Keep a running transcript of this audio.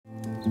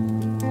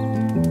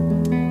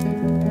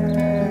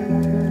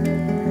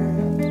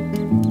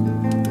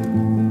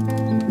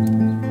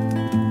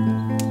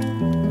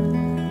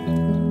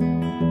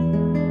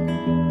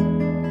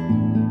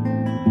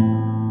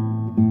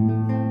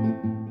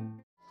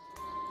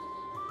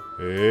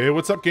Hey,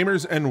 what's up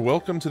gamers, and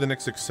welcome to the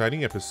next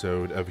exciting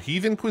episode of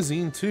Heathen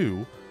Cuisine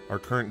 2, our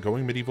current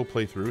Going Medieval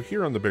playthrough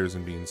here on the Bears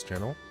and Beans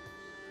channel.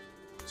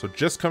 So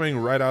just coming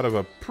right out of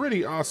a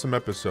pretty awesome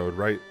episode,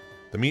 right?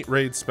 The Meat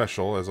Raid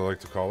Special, as I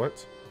like to call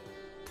it.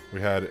 We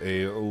had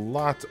a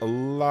lot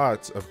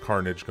of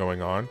carnage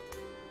going on.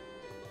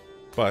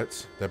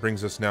 But that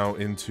brings us now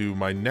into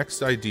my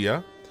next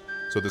idea.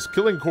 So this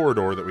killing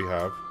corridor that we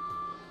have,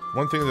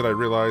 one thing that I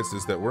realized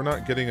is that we're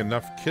not getting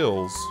enough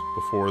kills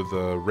before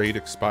the raid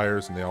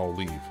expires and they all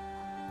leave.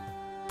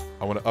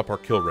 I want to up our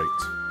kill rate.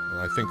 And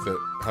I think that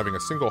having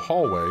a single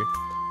hallway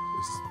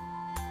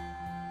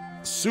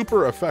is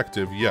super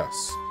effective,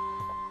 yes.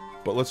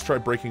 But let's try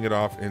breaking it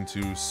off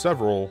into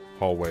several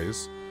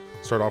hallways.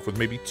 Start off with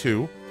maybe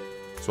 2.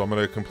 So I'm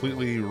going to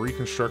completely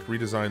reconstruct,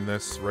 redesign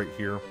this right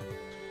here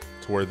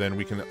to where then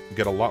we can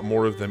get a lot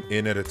more of them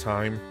in at a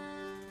time.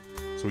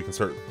 So we can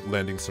start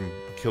landing some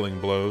killing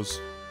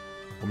blows.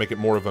 We'll make it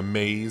more of a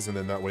maze, and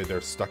then that way they're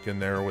stuck in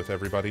there with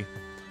everybody.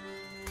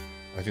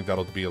 I think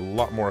that'll be a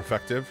lot more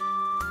effective.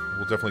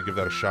 We'll definitely give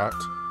that a shot.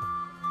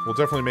 We'll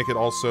definitely make it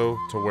also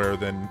to where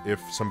then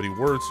if somebody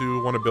were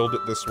to want to build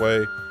it this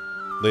way,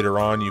 later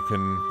on you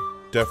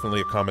can definitely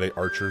accommodate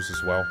archers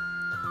as well.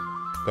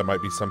 That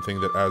might be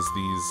something that as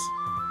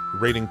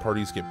these raiding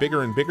parties get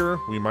bigger and bigger,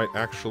 we might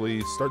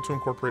actually start to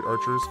incorporate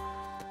archers,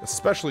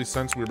 especially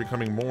since we're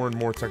becoming more and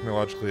more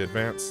technologically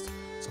advanced.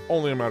 It's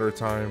only a matter of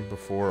time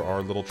before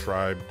our little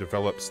tribe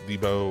develops the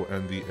bow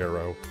and the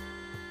arrow.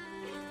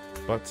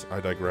 But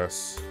I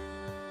digress.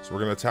 So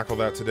we're going to tackle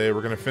that today.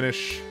 We're going to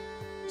finish.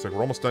 It's like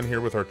we're almost done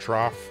here with our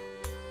trough.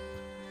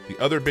 The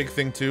other big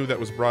thing too that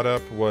was brought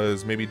up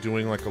was maybe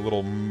doing like a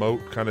little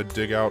moat kind of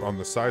dig out on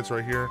the sides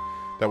right here.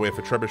 That way if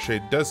a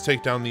trebuchet does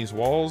take down these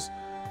walls,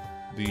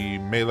 the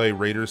melee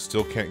raiders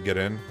still can't get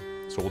in.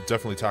 So we'll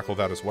definitely tackle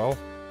that as well.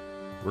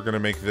 We're going to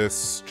make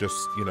this just,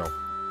 you know,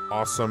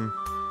 awesome.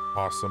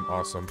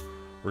 Awesome.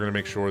 We're going to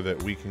make sure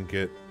that we can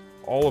get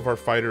all of our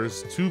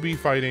fighters to be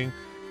fighting,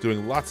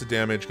 doing lots of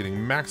damage,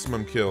 getting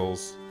maximum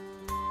kills,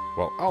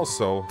 while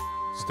also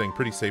staying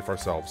pretty safe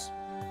ourselves.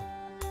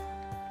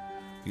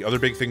 The other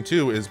big thing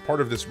too is part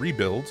of this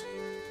rebuild.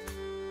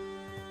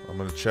 I'm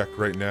going to check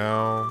right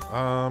now.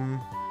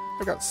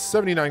 I got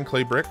 79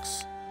 clay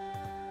bricks.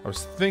 I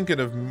was thinking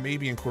of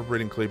maybe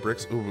incorporating clay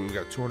bricks. Ooh, we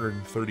got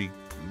 230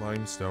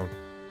 limestone.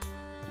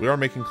 We are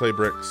making clay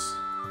bricks.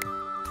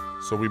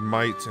 So we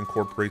might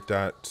incorporate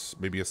that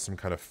maybe as some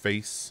kind of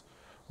face,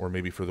 or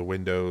maybe for the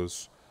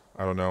windows.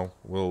 I don't know.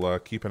 We'll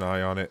keep an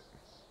eye on it.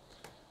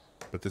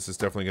 But this is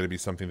definitely going to be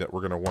something that we're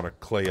going to want to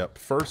clay up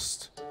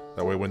first.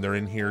 That way when they're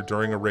in here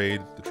during a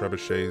raid, the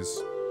trebuchets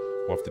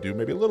will have to do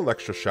maybe a little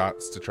extra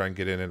shots to try and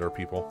get in at our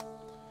people.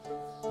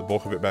 The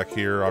bulk of it back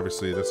here,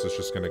 obviously this is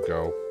just going to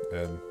go.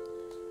 And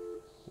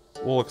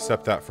we'll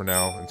accept that for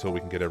now until we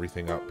can get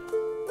everything up.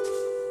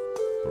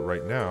 But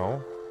right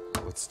now,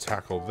 let's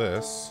tackle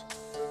this.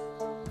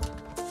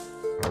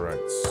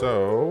 Alright,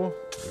 so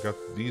we got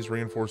these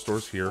reinforced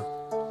doors here.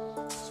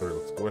 So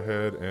let's go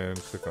ahead and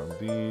click on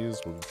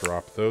these. We'll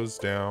drop those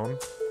down.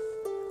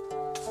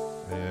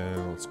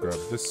 And let's grab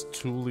this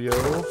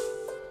Tulio.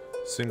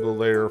 Single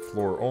layer,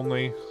 floor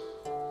only.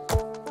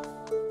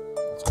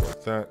 Let's go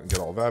like that and get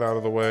all that out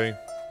of the way.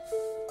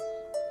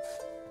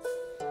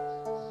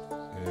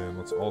 And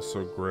let's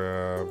also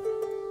grab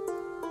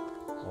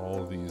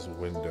all of these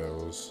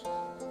windows.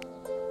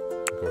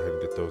 Go ahead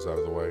and get those out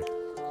of the way.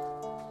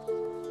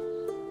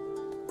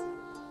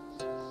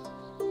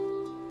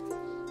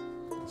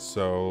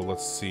 So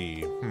let's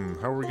see,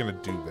 how are we going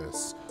to do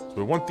this? So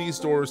we want these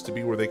doors to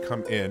be where they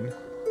come in.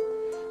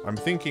 I'm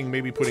thinking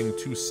maybe putting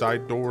 2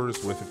 side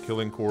doors with a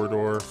killing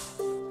corridor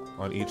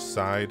on each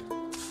side.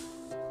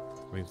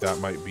 I think that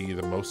might be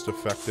the most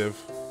effective.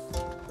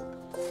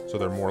 So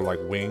they're more like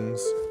wings.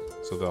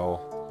 So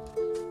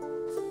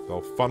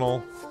they'll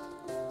funnel.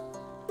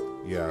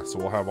 Yeah, so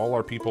we'll have all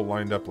our people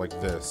lined up like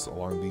this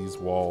along these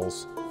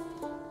walls.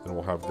 Then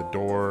we'll have the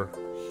door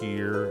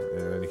here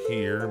and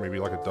here, maybe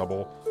like a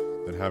double.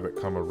 Then have it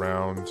come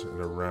around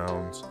and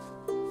around.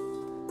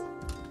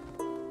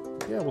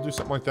 Yeah, we'll do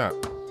something like that.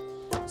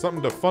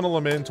 Something to funnel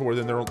them in to where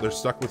then they're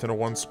stuck within a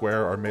 1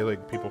 square. Our melee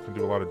people can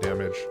do a lot of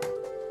damage.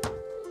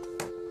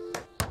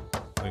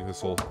 I think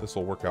this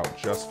will work out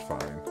just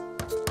fine.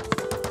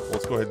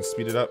 Let's go ahead and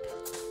speed it up.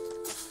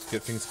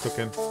 Get things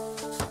cooking.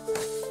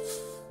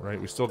 Right,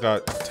 we still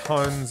got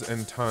tons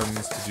and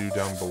tons to do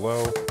down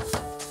below.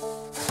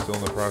 Still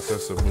in the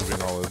process of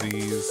moving all of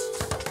these.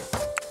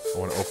 I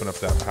want to open up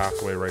that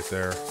pathway right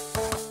there.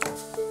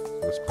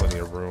 There's plenty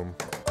of room.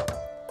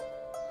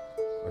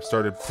 I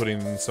started putting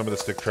some of the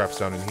stick traps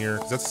down in here,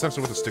 because that's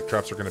essentially what the stick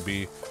traps are going to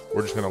be.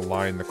 We're just going to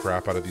line the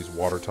crap out of these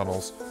water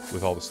tunnels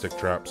with all the stick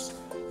traps,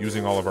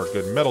 using all of our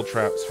good metal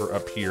traps for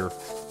up here.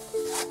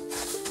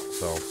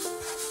 So,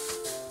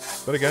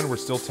 but again, we're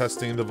still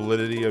testing the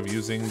validity of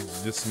using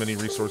this many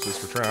resources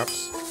for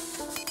traps.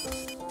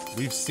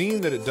 We've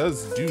seen that it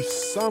does do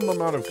some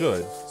amount of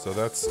good, so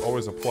that's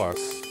always a plus.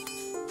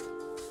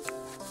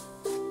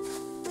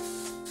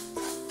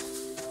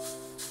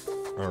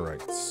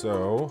 Alright,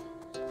 so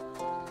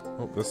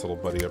Oh, this little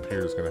buddy up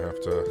here is gonna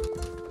have to...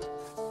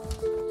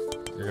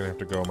 You're gonna have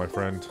to go, my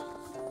friend.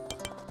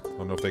 I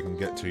don't know if they can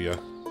get to you.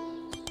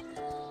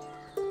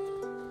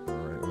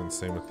 Alright, and then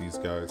same with these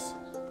guys.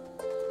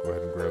 Go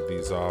ahead and grab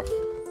these off.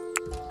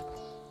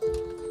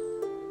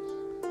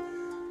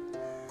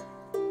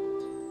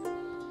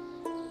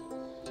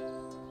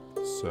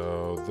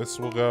 So this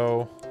will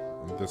go,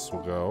 and this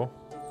will go.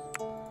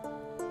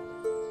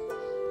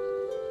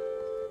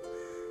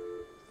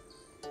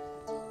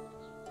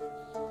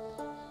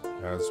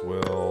 As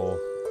will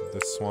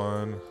this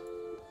one,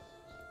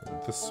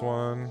 and this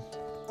one.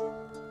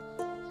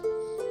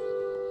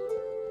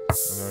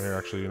 And then here,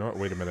 actually, you know what?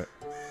 Wait a minute.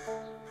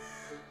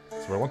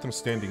 So I want them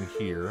standing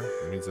here.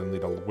 That means I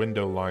need a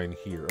window line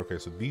here. Okay,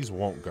 so these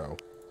won't go.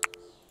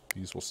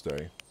 These will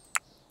stay.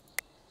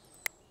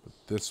 But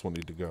this will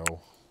need to go.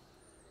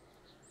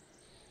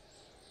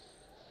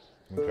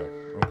 Okay,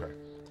 okay.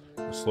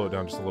 I'll slow it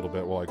down just a little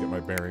bit while I get my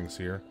bearings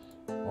here.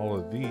 All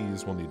of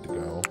these will need to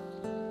go.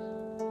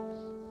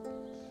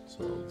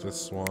 So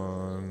this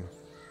one,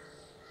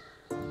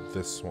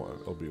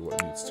 will be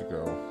what needs to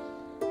go.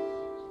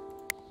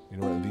 You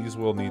know what, these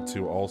will need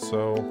to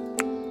also,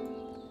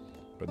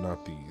 but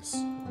not these.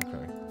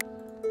 Okay.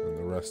 And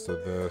the rest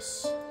of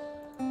this,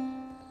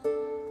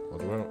 well,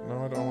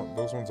 no, I don't want,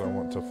 those ones I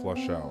want to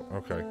flush out.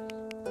 Okay.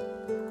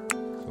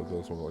 So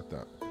those will go like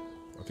that.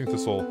 I think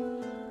this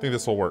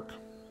will work.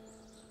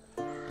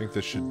 I think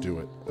this should do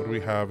it. What do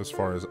we have as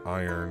far as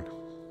iron?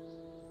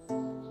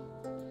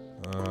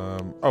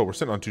 Oh, we're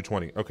sitting on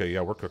 220. Okay, yeah,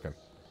 we're cooking.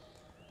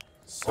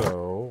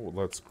 So,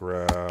 let's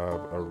grab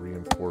a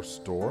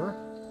reinforced door.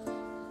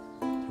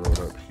 Throw it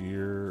up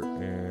here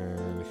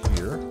and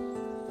here.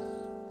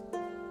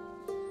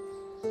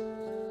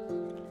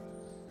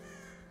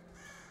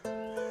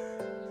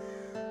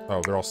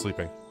 Oh, they're all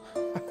sleeping.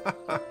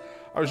 I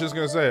was just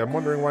gonna say, I'm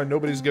wondering why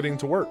nobody's getting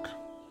to work.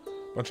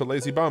 Bunch of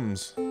lazy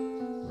bums.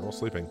 They're all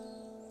sleeping.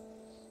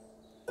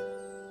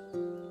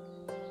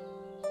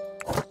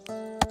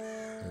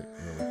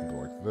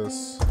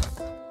 This.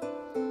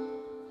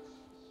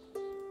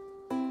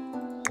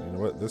 You know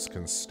what? This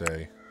can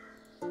stay.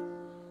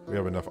 We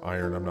have enough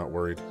iron. I'm not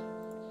worried.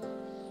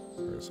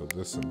 Alright, so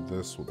this and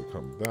this will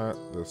become that.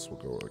 This will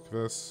go like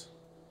this.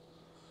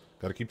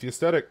 Gotta keep the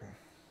aesthetic.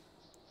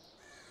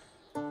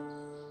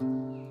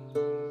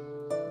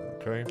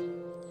 Okay.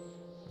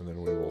 And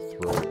then we will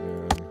throw it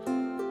in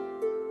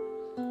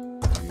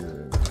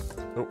here.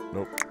 Nope,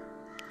 nope.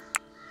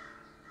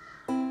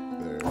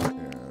 There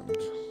and...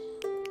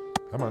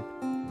 Come on.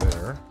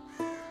 There.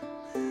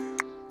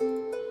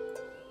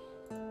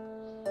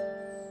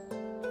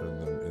 Turn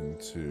them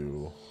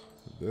into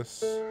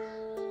this.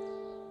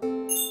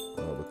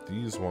 But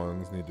these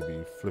ones need to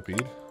be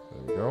flippied.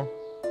 There we go.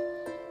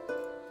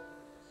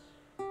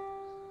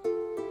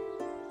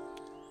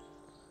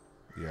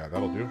 Yeah,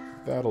 that'll do.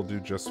 That'll do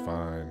just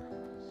fine.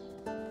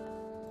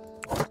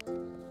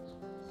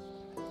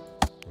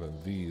 And then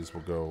these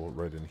will go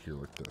right in here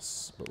like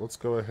this. But let's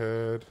go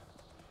ahead.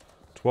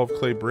 12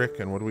 clay brick,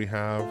 and what do we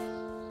have?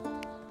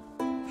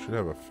 Should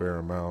have a fair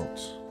amount.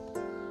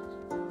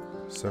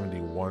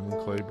 71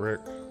 clay brick.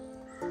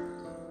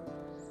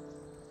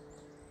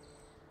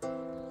 I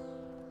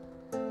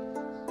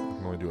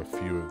can only do a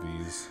few of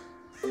these.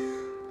 You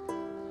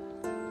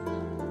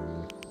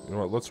know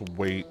what? Let's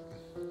wait.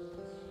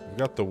 We've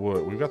got the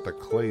wood. We've got the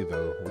clay,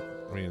 though.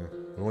 I mean,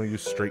 we want to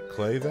use straight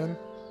clay, then?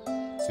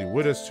 See,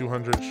 wood has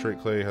 200. Straight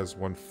clay has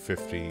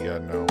 150. Yeah,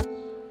 no.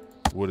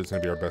 Wood is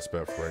going to be our best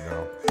bet for right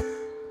now.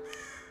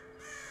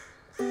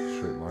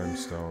 Straight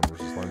limestone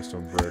versus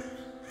limestone brick.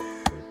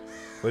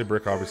 Clay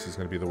brick obviously is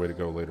going to be the way to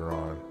go later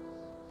on.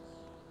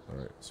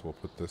 Alright, so we'll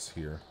put this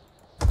here.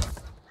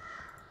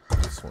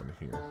 This one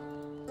here.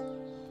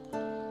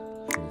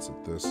 Which means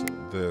that this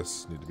and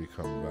this need to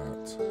become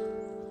that.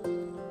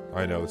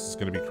 I know, this is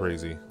going to be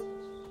crazy.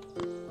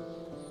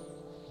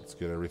 Let's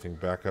get everything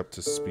back up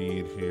to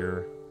speed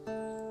here.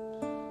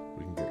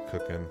 We can get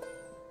cooking.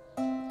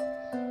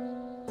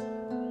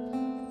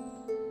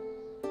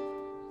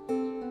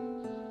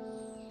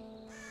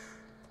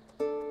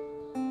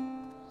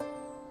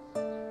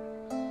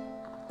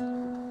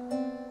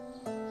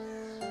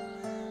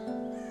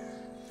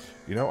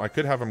 You know, I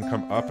could have him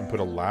come up and put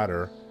a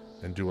ladder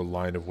and do a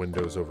line of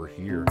windows over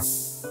here.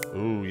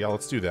 Ooh, yeah,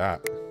 let's do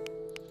that.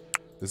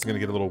 This is going to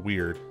get a little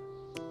weird.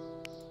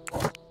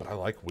 But I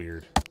like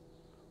weird.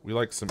 We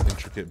like some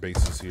intricate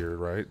bases here,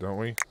 right? Don't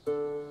we?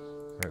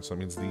 Alright, so that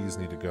means these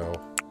need to go.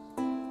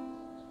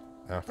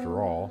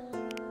 After all.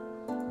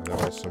 And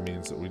that also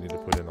means that we need to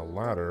put in a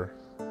ladder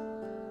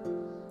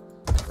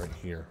right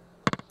here.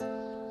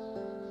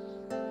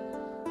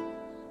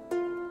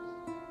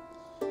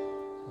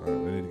 Alright,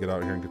 we need to get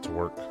out here and get to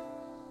work.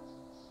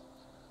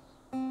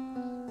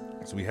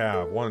 So we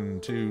have 1,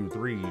 2,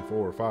 3,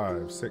 4,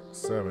 5, 6,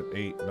 7,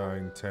 8,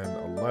 9, 10,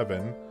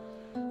 11.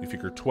 You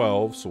figure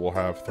 12, so we'll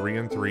have 3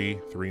 and 3,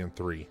 3 and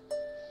 3.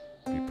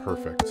 Be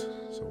perfect.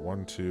 So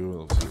 1, 2,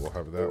 let's see, we'll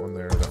have that one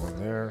there, that one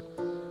there.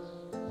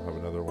 We'll have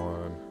another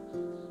one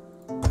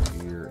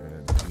here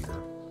and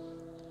here.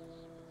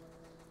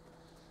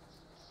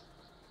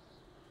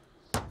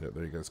 Alright,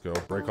 there you guys go.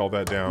 Break all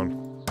that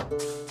down.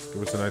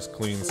 Give us a nice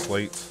clean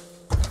slate.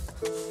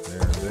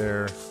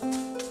 There,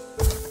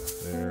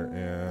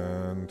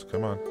 and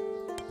come on.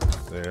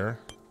 There.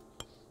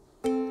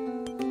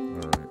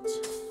 Alright.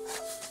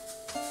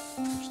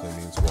 Which then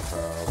means we'll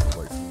have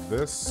like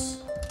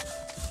this.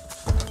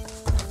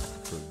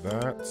 For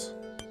that.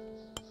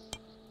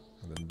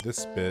 And then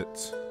this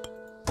bit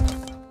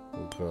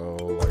will go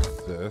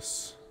like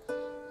this.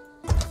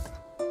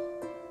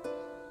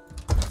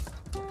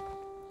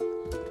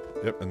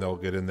 Yep, and they'll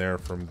get in there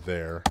from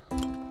there.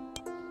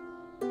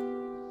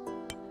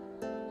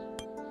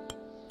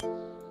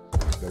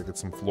 Gotta get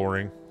some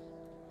flooring.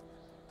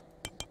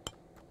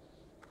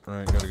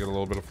 Alright, gotta get a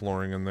little bit of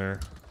flooring in there.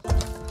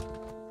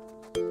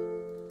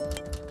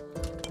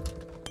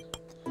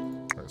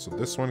 Alright, so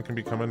this one can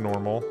become a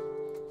normal.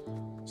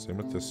 Same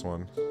with this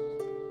one.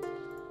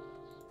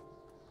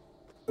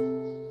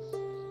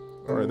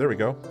 Alright, there we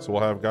go. So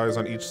we'll have guys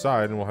on each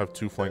side and we'll have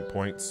 2 flank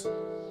points.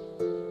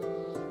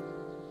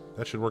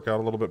 That should work out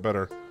a little bit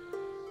better.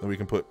 Then we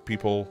can put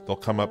people, they'll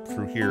come up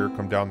through here,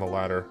 come down the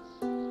ladder,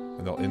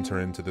 and they'll enter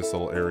into this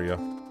little area.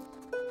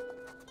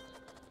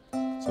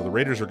 So the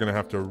raiders are going to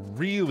have to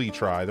really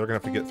try. They're going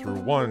to have to get through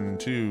 1,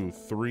 2,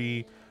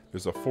 3.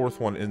 There's a 4th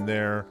one in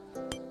there.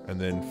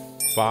 And then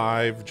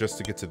 5 just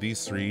to get to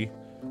these 3.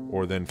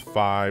 Or then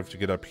 5 to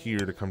get up here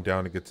to come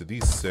down to get to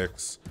these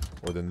 6.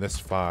 Or then this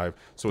 5.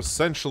 So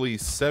essentially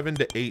 7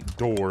 to 8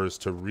 doors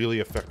to really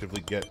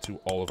effectively get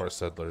to all of our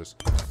settlers.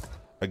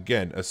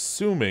 Again,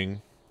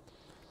 assuming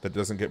that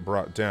doesn't get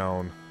brought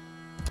down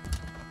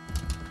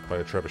by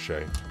a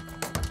trebuchet.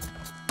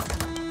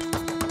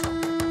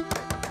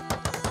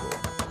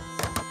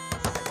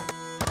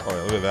 Oh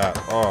yeah, look at that.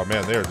 Oh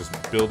man, they are just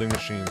building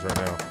machines right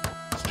now.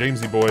 It's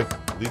Jamesy boy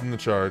leading the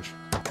charge.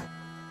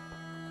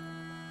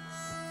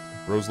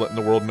 Bro's letting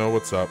the world know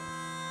what's up.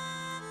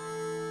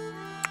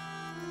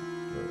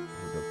 Okay,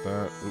 we got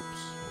that.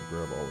 Oops. I'll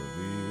grab all of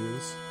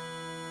these.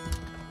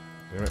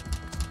 Damn it.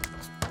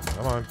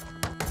 Come on.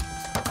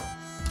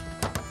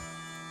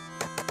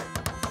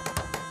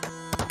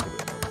 Put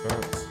it like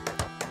that.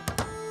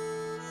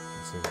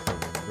 Same thing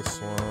with this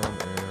one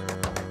and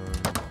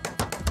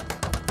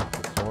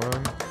this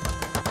one.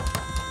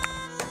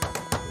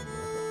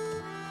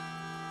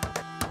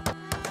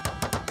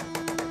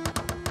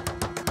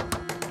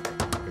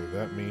 Okay,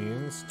 that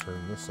means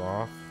turn this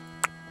off.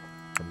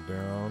 Come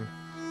down.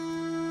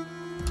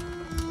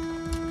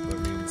 That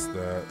means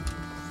that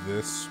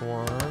this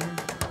one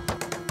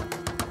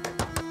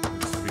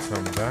needs to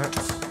become that,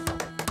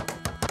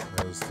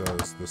 as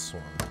does this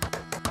one.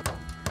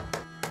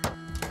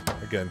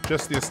 Again,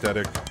 just the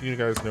aesthetic. You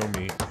guys know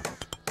me.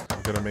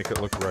 I'm gonna make it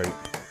look right.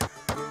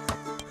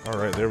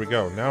 Alright, there we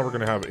go. Now we're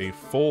gonna have a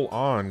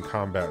full-on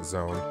combat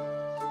zone.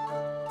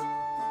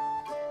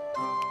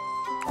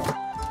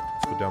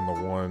 Let's put down the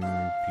one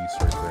piece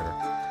right there.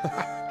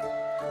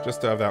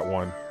 Just to have that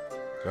one.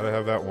 Gotta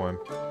have that one.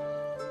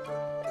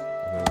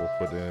 And then we'll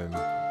put in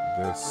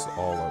this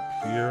all up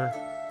here.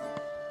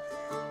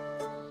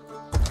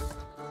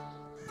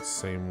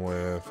 Same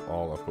with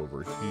all up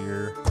over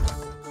here.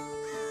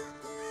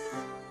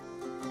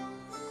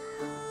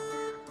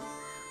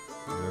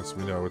 Yes,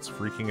 we know it's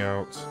freaking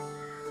out.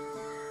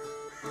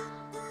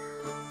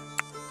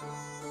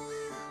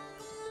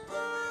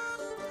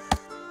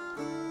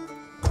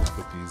 I'll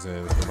put these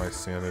in for my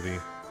sanity.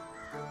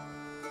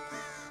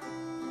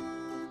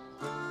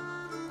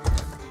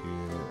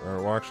 Here.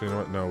 Or, well, actually, you know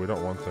what? No, we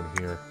don't want them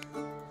here. I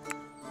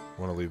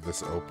want to leave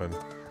this open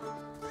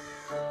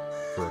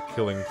for a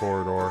killing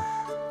corridor.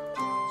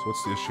 So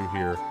what's the issue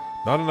here?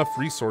 Not enough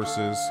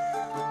resources.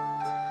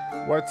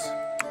 What?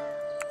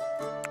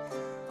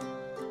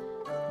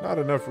 Not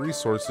enough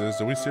resources.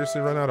 Did we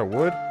seriously run out of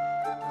wood?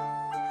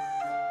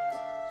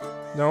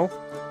 No.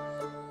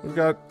 We've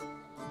got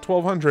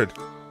 1,200.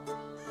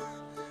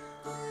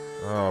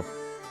 Oh,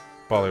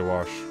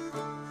 bollywash.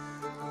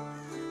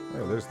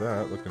 Hey, there's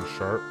that. Looking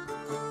sharp.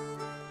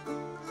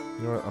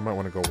 You know what? I might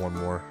want to go one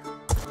more.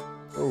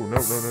 Oh, no,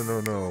 no, no,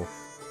 no, no.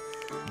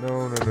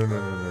 No, no, no, no, no,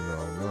 no, no,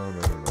 no,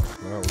 no, no, no.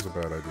 That was a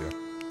bad idea.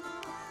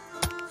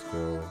 Let's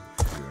go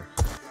here.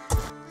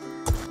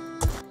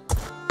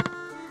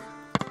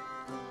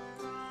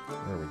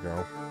 There we go.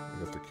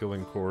 We got the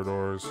killing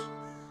corridors.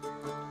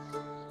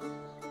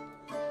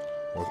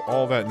 With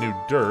all that new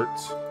dirt,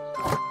 let's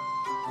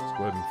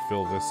go ahead and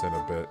fill this in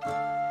a bit.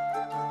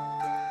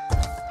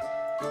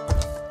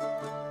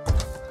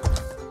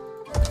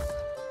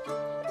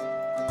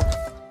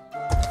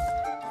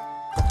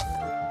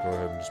 Go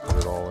ahead and just put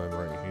it all in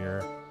right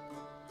here.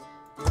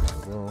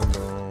 Boom,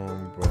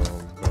 boom, boom,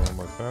 boom,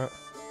 like that.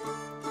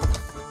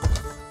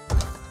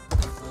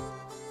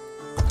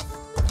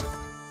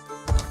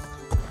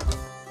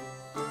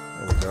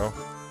 There we go.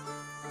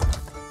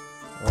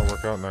 That'll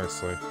work out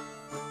nicely.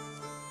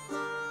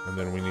 And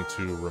then we need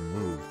to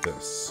remove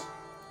this.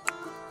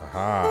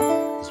 Aha!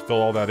 Just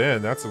fill all that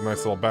in. That's a nice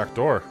little back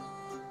door.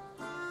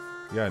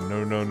 Yeah,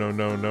 no, no, no,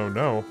 no, no,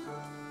 no.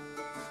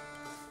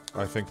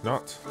 I think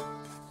not.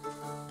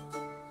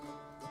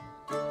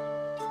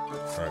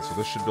 Alright, so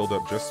this should build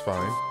up just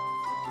fine.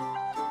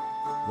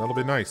 That'll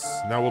be nice.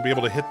 Now we'll be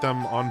able to hit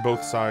them on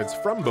both sides,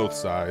 from both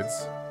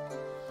sides.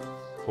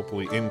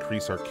 Hopefully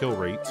increase our kill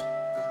rate.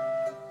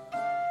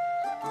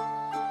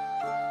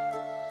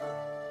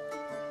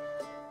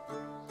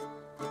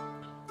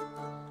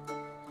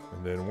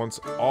 And then once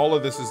all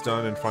of this is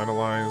done and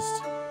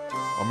finalized,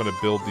 I'm going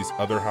to build these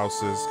other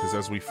houses, because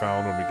as we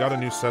found when we got a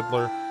new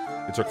settler,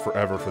 it took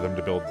forever for them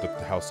to build the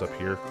house up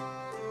here.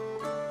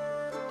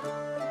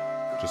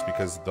 Just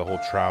because the whole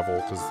travel,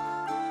 because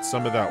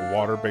some of that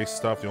water-based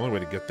stuff, the only way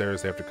to get there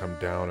is they have to come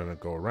down and then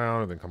go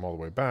around and then come all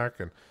the way back,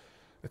 and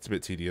it's a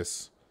bit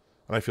tedious.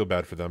 And I feel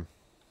bad for them.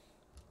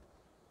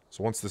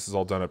 So once this is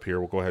all done up here,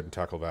 we'll go ahead and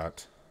tackle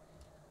that.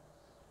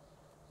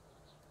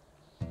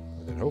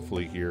 And then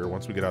hopefully here,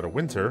 once we get out of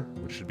winter,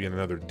 which should be in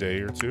another day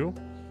or two.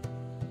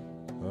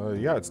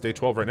 Yeah, it's day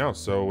 12 right now,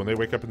 so when they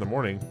wake up in the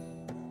morning,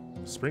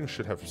 spring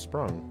should have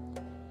sprung.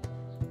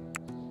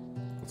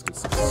 Let's get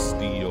some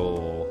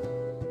steel.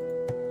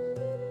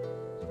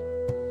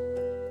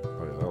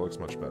 Oh yeah, that looks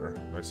much better.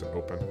 Nice and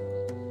open.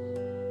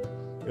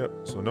 Yep,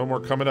 so no more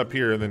coming up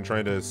here and then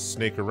trying to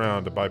snake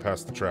around to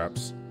bypass the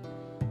traps.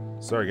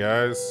 Sorry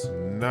guys,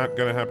 not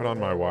gonna happen on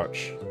my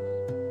watch.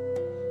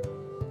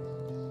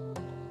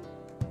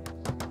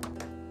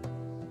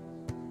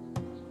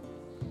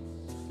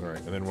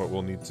 Alright, and then what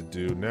we'll need to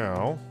do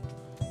now,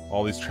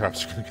 all these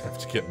traps are gonna have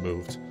to get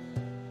moved.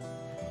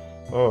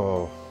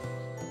 Oh.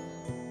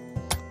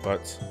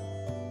 But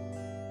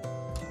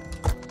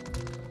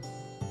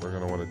we're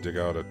gonna want to dig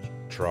out a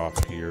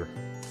trough here.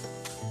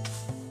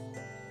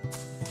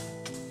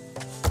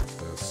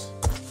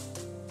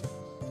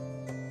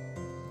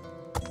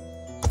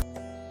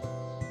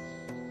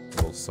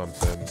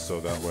 Something so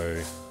that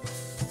way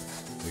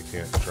they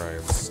can't try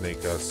and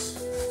snake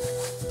us.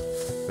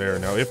 There,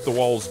 now if the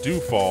walls do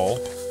fall,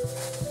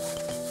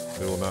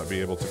 they will not be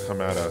able to come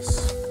at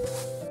us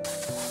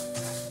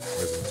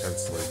as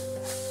intensely.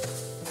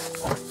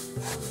 And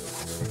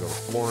then we go to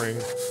flooring.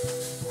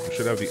 We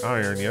should have the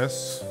iron,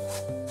 yes?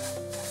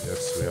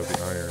 Yes, we have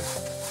the iron.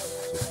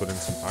 So let's put in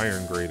some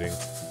iron grating.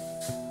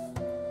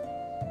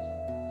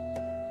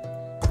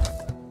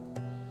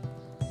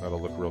 That'll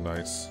look real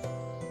nice.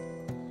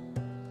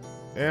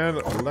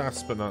 And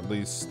last but not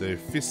least, the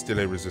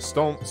fistele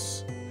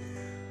resistance.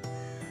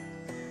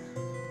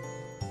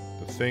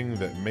 The thing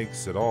that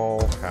makes it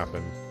all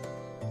happen.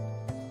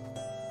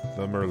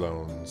 The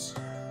merlons.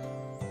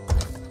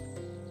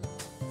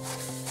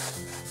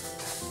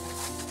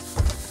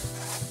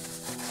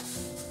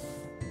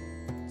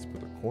 Let's put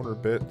the corner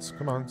bits.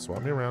 Come on,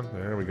 swap me around.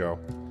 There we go.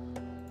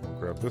 We'll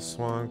grab this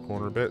one,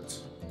 corner bit.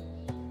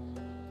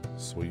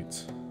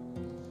 Sweet.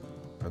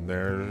 And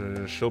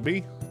there she'll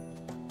be.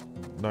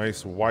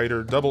 Nice,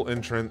 wider, double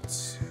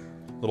entrance.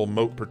 Little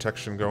moat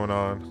protection going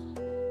on.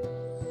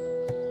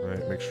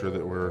 Alright, make sure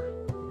that we're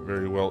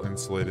very well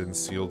insulated and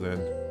sealed in.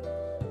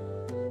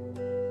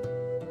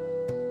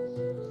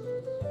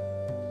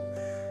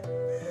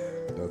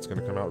 That's going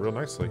to come out real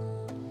nicely.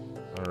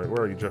 Alright,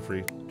 where are you,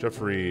 Jeffrey?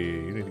 Jeffrey,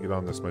 you need to get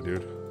on this, my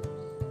dude.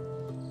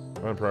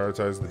 I'm going to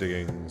prioritize the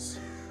diggings.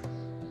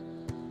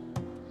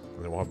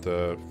 And then we'll have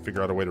to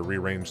figure out a way to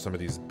rearrange some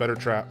of these better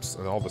traps,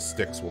 and all the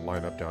sticks will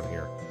line up down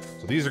here.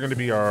 So these are going to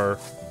be our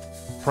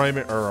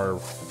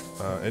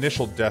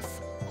initial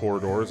death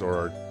corridors,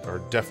 or our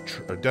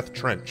death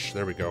trench.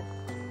 There we go.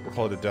 We'll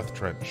call it a death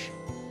trench.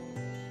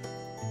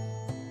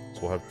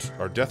 So we'll have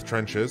our death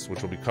trenches,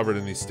 which will be covered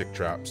in these stick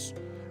traps,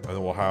 and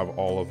then we'll have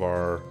all of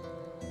our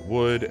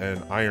wood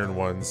and iron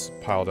ones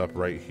piled up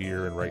right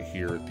here and right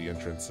here at the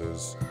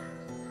entrances,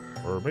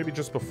 or maybe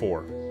just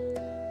before.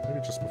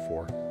 Maybe just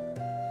before.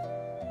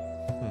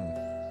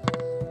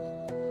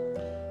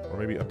 Or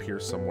maybe up here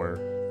somewhere.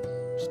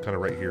 Just kind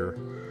of right here.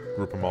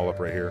 Group them all up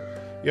right here.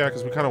 Yeah,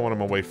 because we kind of want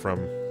them away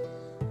from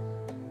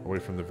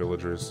the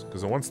villagers.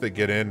 Because once they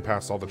get in,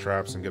 past all the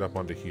traps, and get up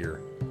onto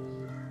here,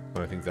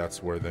 then I think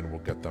that's where then we'll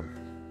get them.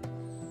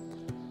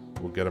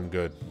 We'll get them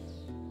good.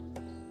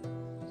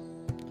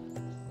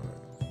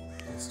 Alright,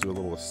 let's do a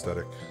little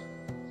aesthetic.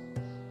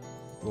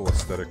 Little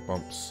aesthetic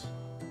bumps.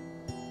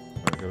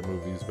 Alright, gotta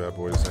move these bad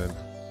boys in.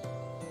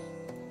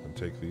 And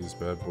take these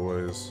bad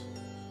boys.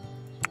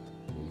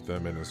 Move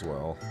them in as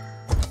well.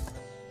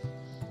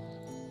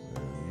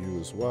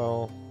 As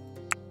well.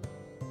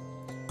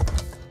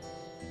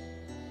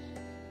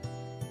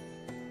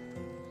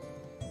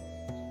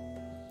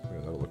 Yeah,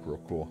 that'll look real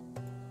cool.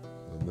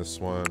 And this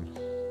one,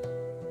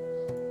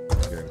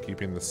 again,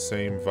 keeping the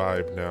same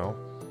vibe now.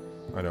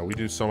 I know, we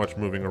do so much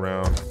moving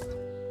around.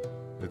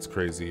 It's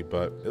crazy,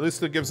 but at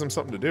least it gives them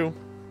something to do.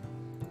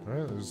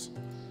 Alright, there's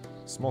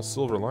a small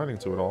silver lining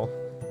to it all.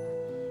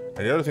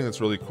 And the other thing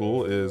that's really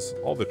cool is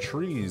all the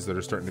trees that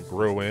are starting to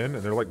grow in,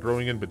 and they're like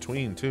growing in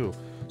between too.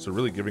 So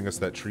really giving us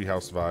that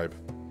treehouse vibe.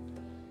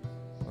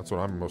 That's what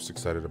I'm most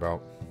excited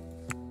about.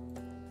 Go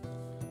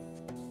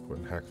ahead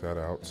and hack that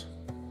out.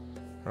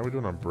 How are we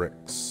doing on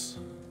bricks?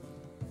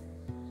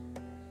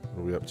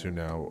 What are we up to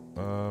now?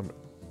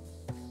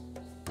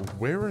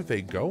 Where are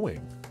they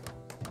going?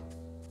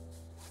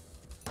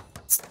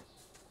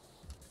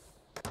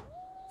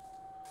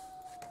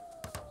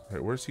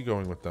 Alright, where's he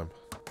going with them?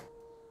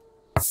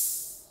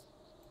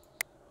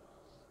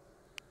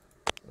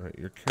 Alright,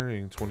 you're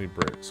carrying 20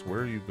 bricks.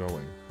 Where are you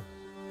going?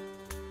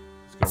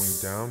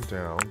 He's going down,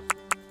 down.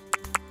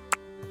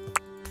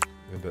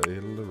 And a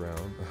little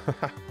around.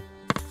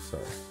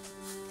 Sorry.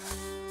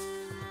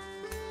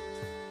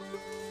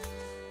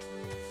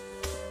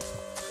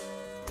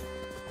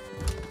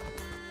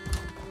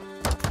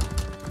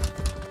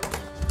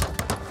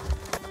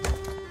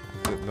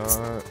 Is it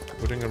not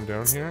putting them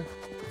down here?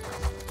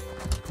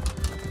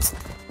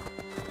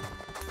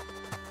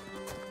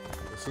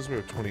 It says we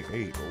have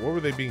 28, but what were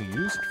they being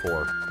used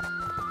for?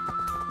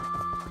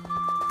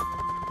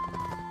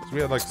 So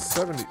we had like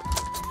 70.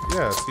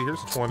 Yeah, see,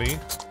 here's 20.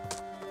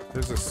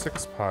 There's a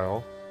 6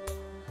 pile.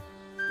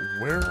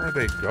 Where are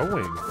they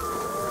going?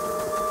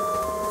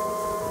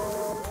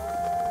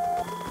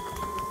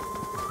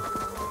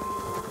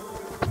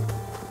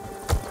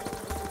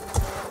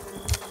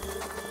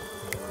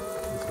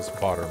 This is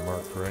fodder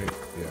marked, right?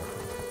 Yeah.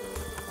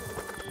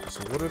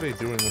 So what are they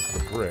doing with the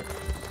brick?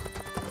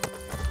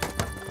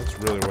 That's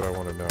really what I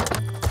want to know.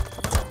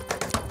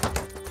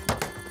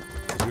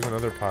 Here's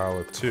another pile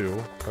of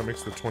 2. That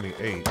makes the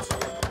 28.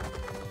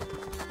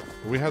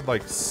 We had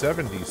like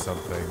 70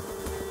 something.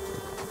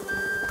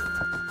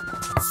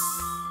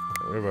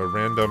 We have a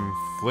random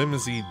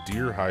flimsy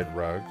deer hide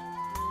rug.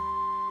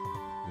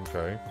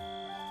 Okay.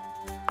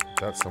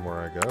 That's somewhere,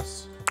 I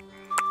guess.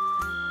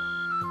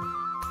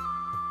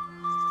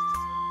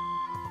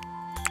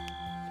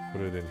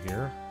 Put it in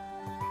here.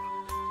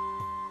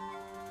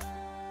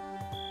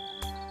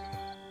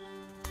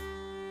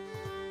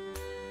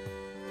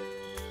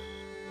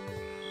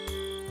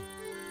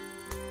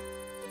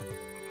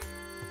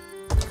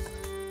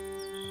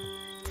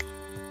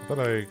 I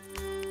thought I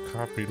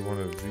copied one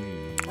of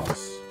these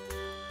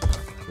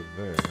to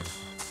there.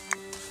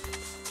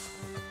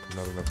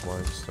 Not enough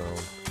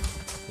limestone.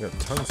 We got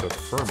tons of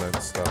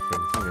ferment stuff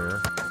in here.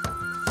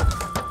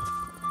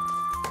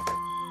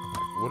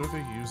 What are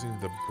they using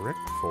the brick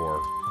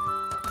for?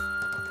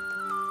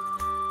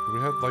 We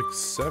had like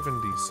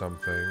 70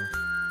 something.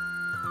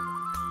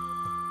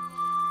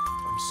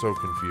 I'm so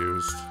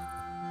confused.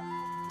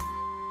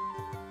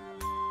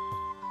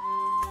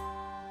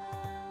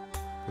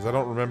 Because I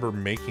don't remember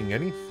making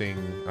anything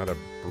out of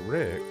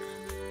brick.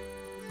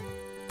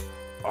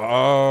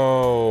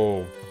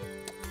 Oh.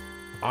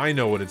 I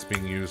know what it's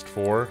being used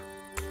for.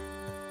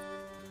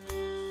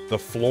 The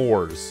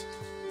floors.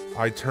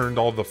 I turned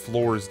all the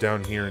floors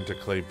down here into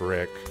clay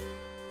brick.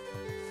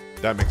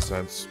 That makes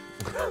sense.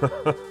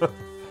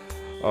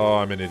 Oh,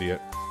 I'm an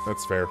idiot.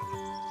 That's fair.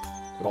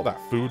 Look at all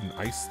that food and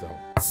ice, though.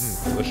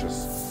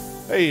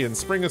 Delicious. Hey, and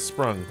spring has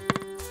sprung.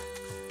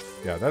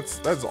 Yeah,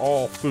 that's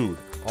all food.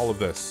 All of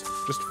this.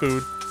 Just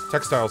food.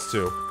 Textiles,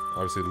 too.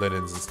 Obviously,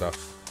 linens and stuff.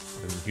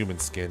 And human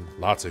skin.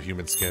 Lots of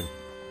human skin.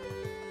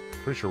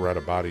 Pretty sure we're out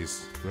of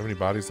bodies. Do we have any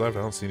bodies left?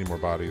 I don't see any more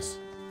bodies.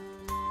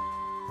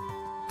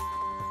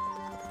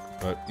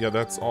 But, yeah,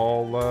 that's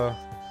all,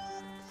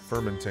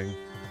 fermenting.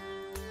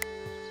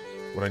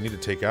 What I need to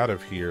take out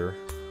of here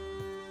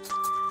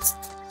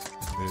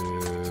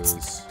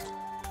is...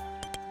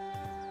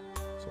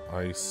 So,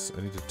 ice.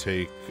 I need to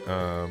take,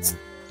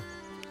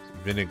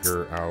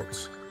 vinegar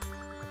out.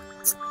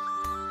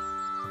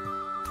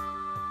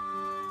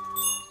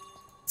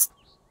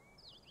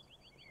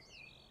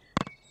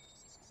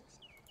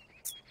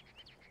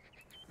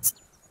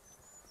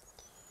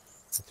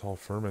 It's all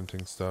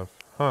fermenting stuff.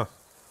 Huh.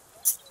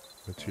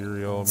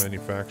 Material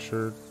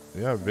manufactured.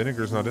 Yeah,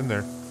 vinegar's not in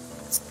there.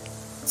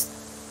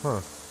 Huh.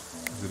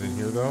 Is it in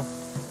here, though?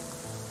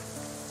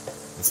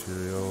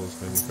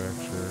 Materials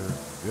manufactured.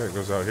 Yeah, it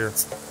goes out here.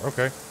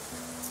 Okay.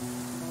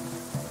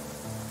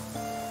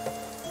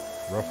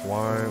 Rough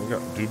wine. We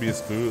got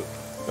dubious food.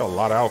 We got a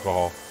lot of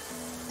alcohol.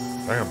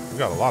 Damn, we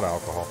got a lot of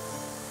alcohol.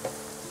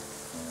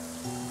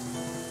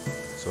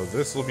 So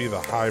this will be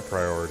the high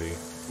priority.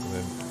 And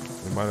then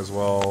we might as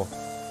well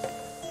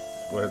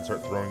go ahead and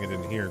start throwing it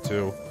in here,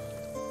 too.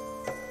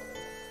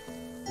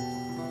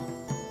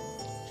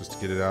 Just to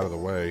get it out of the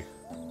way.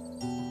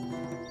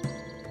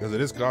 Because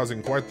it is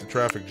causing quite the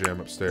traffic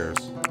jam upstairs.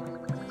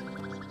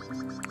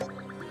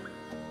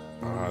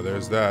 Ah,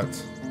 there's that.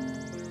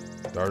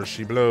 There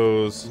she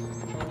blows.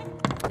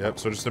 Yep,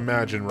 so just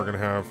imagine we're going to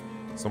have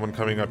someone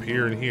coming up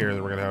here and here, and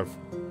then we're going to have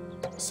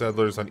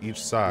settlers on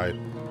each side.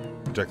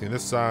 Protecting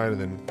this side, and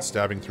then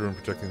stabbing through and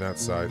protecting that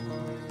side.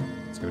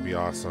 It's going to be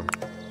awesome.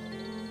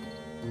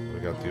 We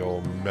got the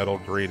old metal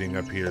grating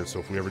up here, so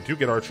if we ever do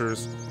get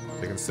archers,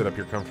 they can sit up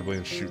here comfortably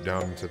and shoot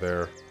down into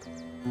there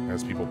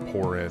as people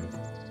pour in.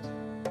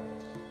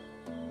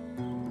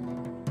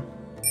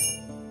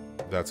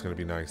 That's going to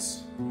be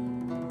nice.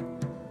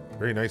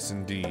 Very nice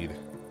indeed.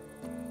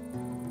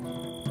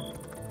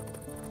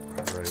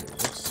 Alright,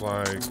 looks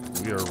like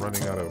we are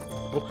running out of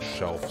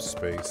bookshelf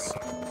space.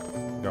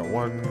 We got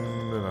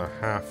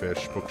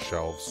 1.5-ish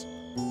bookshelves.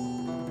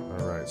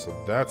 Alright, so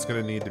that's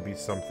going to need to be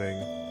something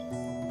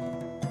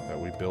that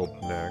we build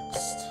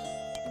next.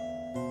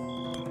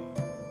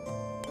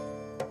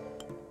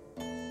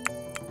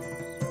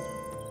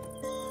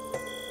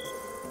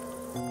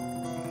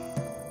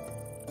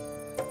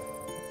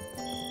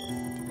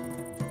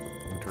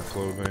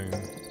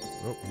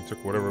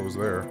 took whatever was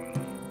there.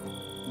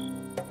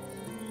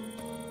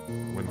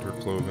 Winter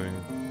clothing.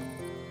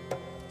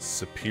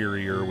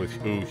 Superior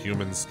with, ooh,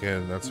 human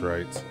skin. That's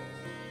right.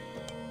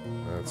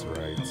 That's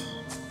right.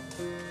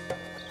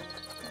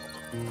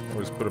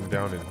 Always put them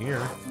down in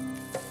here.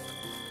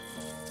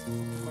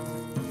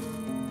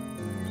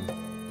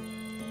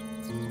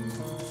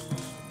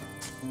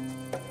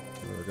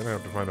 We're gonna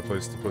have to find a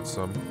place to put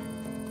some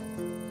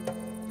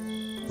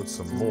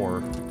more.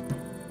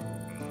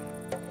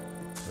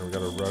 And we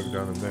got a rug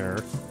down in there.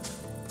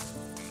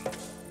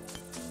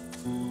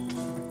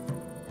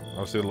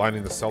 Obviously,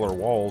 lining the cellar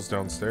walls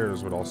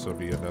downstairs would also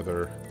be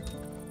another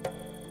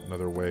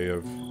way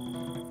of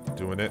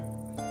doing it.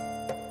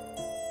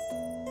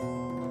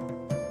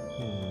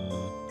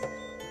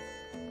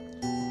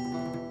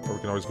 Or we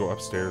can always go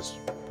upstairs.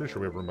 Pretty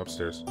sure we have room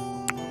upstairs.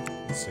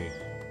 Let's see.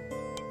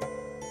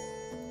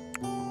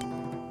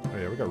 Oh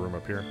yeah, we got room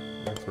up here.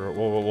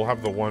 We'll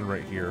have the one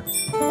right here.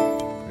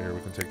 Here,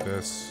 we can take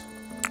this.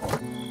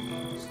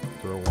 Just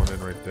throw one in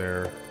right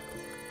there.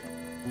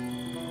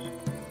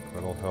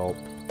 That'll help.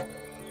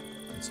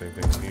 And same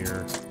thing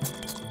here.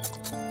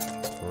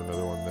 Throw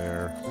another one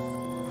there.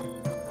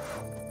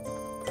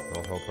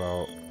 That'll help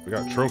out. We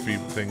got trophy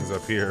things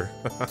up here.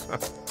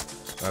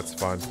 That's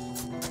fun.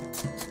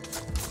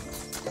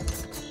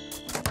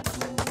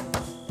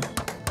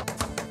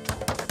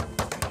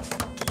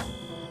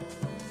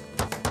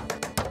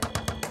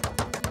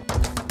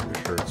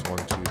 Pretty sure it's 1,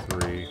 2,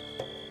 3.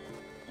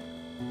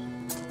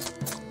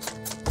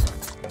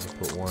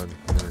 Put one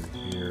here and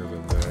here,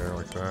 then there,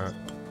 like that.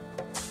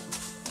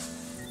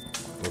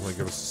 Definitely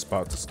give us a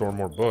spot to store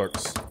more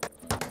books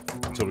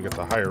until we get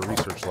the higher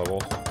research level.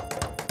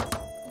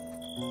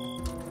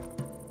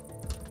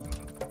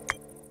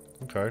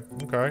 Okay,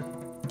 okay.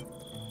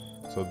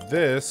 So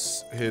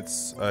this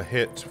hits a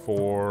hit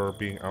for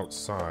being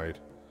outside.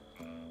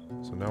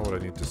 So now what I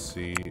need to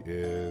see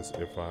is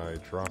if I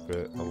drop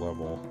it a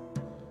level,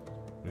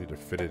 I need to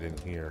fit it in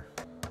here.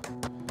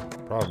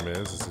 Problem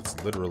is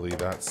it's literally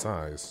that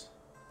size.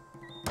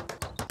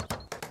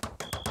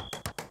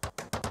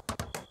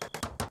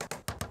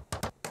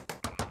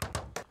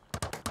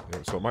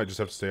 So it might just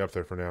have to stay up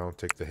there for now and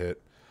take the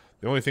hit.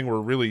 The only thing we're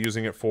really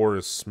using it for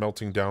is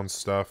smelting down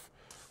stuff,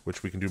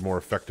 which we can do more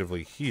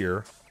effectively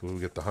here. We'll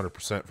get the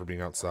 100% for being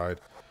outside.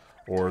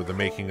 Or the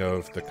making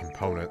of the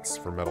components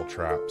for metal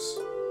traps.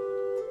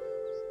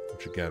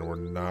 Which again, we're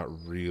not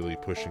really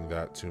pushing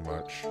that too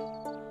much.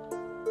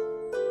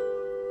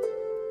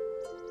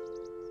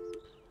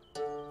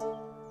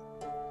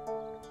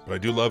 But I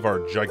do love our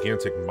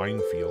gigantic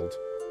minefield.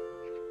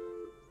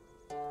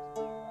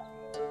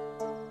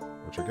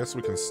 Which I guess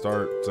we can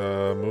start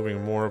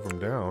moving more of them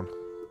down.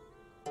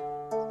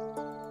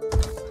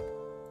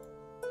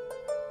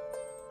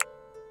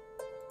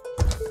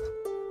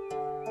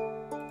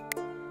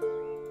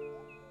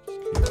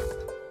 Just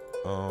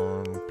keep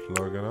on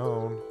plugging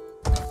on.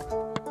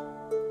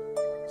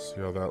 See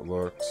how that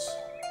looks.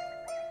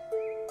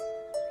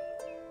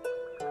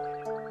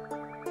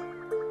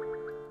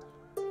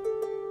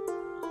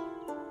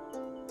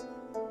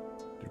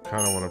 You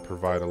kind of want to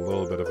provide a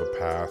little bit of a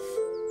path.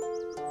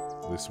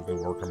 At least we can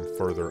work them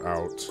further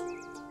out.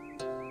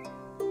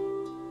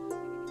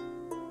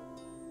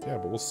 Yeah,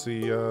 but we'll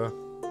see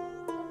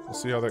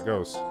how that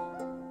goes.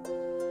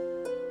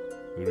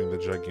 Leaving the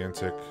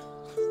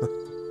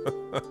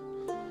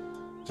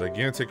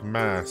gigantic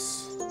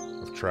mass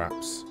of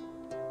traps.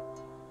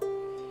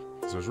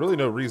 So there's really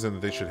no reason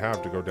that they should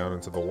have to go down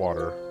into the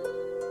water.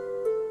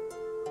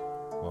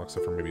 Well,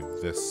 except for maybe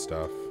this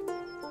stuff.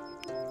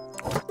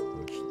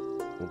 Which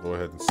we'll go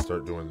ahead and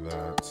start doing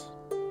that.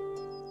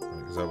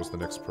 Because that was the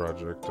next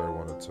project I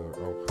wanted to...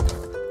 Oh, come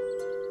on.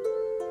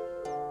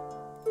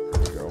 There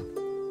we go.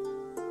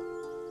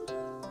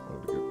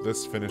 Wanted to get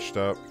this finished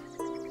up.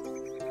 There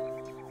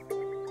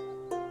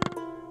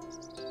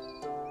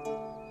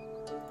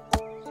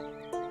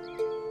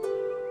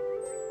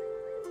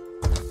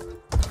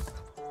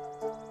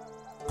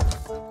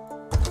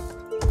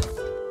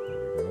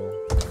we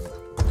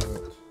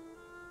go.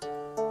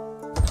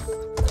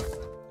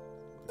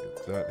 Get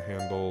that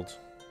handled.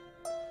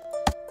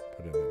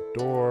 Put in a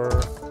door.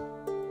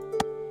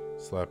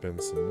 Slap in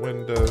some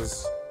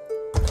windows.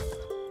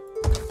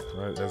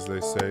 Right, as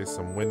they say,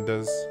 some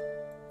windows.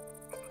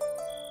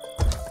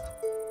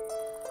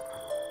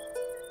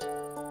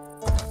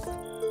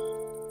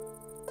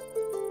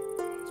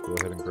 Let's go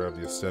ahead and grab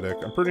the aesthetic.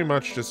 I'm pretty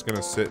much just going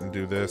to sit and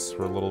do this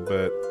for a little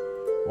bit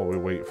while we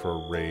wait for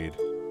a raid.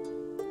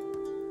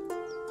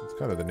 It's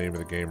kind of the name of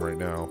the game right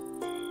now.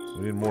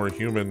 We need more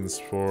humans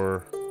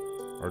for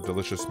our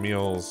delicious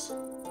meals.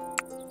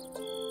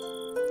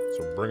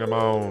 So bring them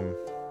on.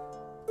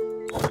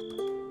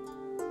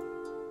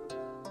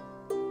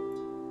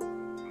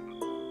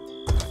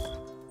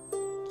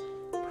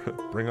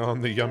 Bring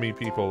on the yummy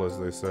people, as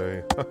they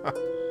say.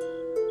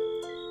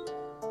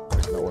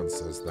 Like no one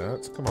says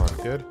that. Come on,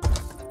 kid.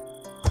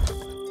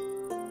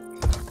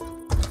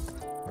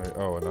 Right,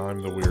 oh, and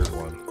I'm the weird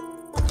one.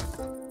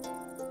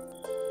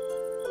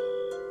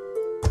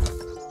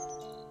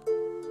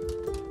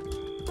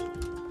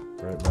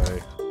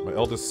 My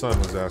eldest son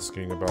was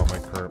asking about my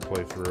current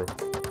playthrough.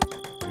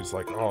 He was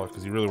like, oh,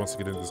 because he really wants to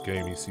get into this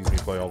game. He sees me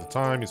play all the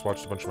time. He's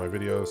watched a bunch of my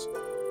videos.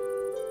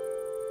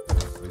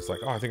 And he's like,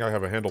 oh, I think I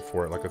have a handle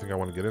for it. Like, I think I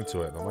want to get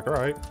into it. And I'm like, all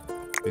right.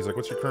 He's like,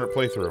 what's your current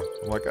playthrough?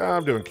 I'm like,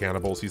 I'm doing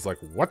cannibals. He's like,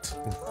 what?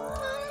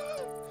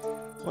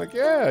 I'm like,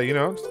 yeah, you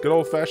know, just good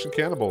old-fashioned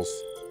cannibals.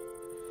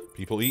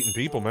 People eating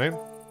people, man.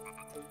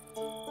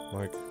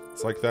 Like,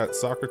 it's like that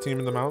soccer team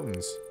in the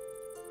mountains.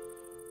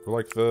 We're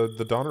like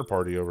the Donner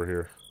Party over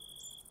here.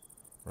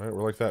 Right?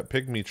 We're like that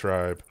pygmy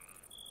tribe.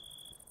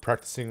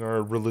 Practicing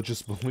our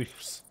religious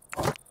beliefs.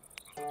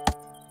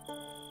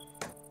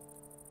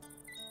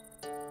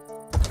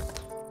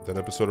 That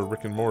episode of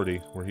Rick and Morty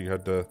where he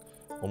had to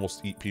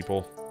almost eat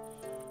people.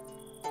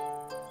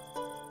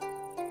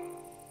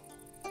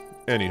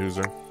 Any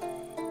hooser.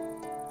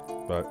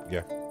 But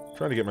yeah,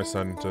 trying to get my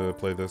son to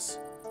play this.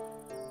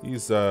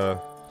 He's how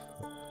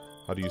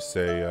do you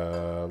say,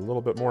 a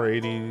little bit more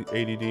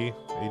ADHD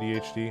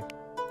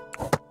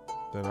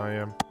than I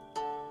am.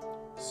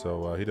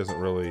 So he doesn't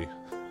really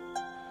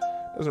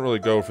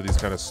go for these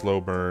kind of slow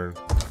burn.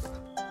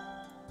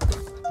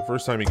 The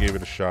first time he gave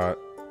it a shot,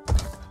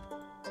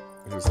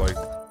 he was like,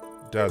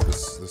 Dad,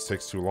 this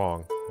takes too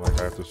long. Like,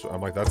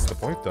 I'm like, that's the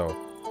point though.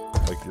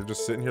 Like, you're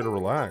just sitting here to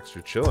relax,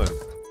 you're chilling.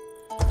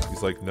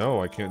 He's like,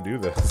 no, I can't do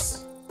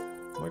this.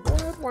 I'm like,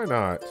 what? Why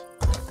not?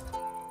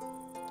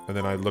 And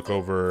then I look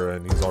over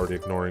and he's already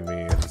ignoring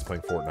me and he's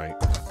playing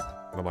Fortnite.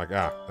 And I'm like,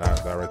 that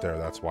right there,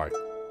 that's why.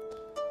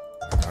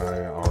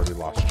 I already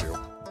lost you.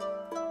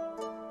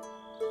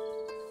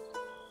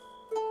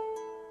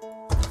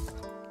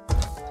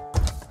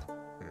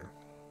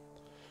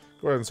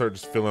 Go ahead and start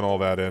just filling all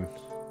that in.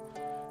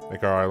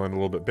 Make our island a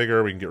little bit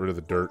bigger. We can get rid of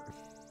the dirt.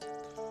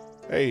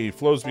 Hey,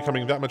 Flo's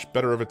becoming that much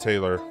better of a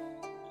tailor.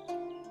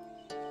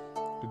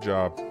 Good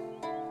job.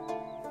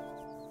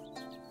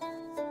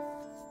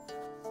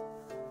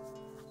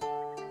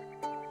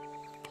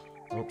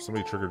 Oh,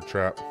 somebody triggered a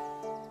trap.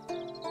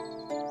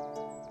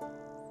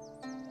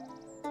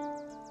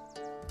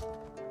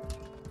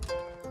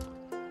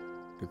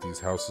 Get these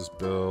houses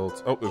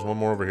built. Oh, there's one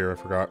more over here. I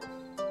forgot.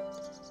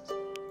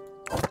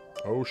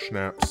 Oh,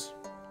 snaps.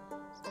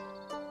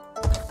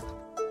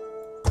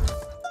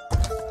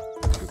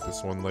 Get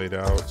this one laid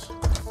out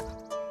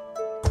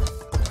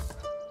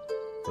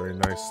very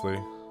nicely.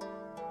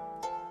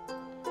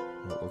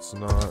 Well, let's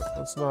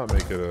not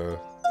make it a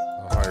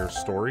higher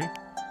story.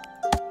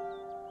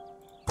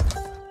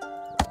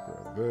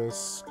 Grab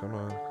this. Come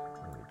on. There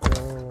we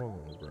go.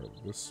 We'll grab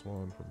this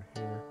one from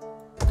here.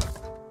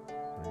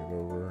 Bring it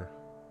over.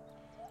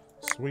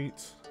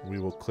 Sweet. We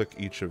will click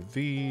each of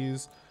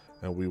these.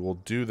 And we will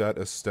do that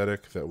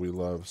aesthetic that we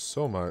love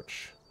so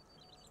much.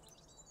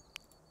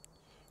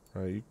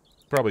 You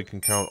probably can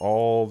count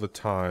all the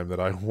time that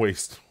I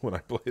waste when I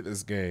play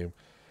this game,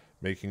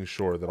 making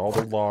sure that all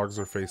the logs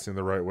are facing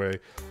the right way.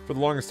 For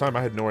the longest time,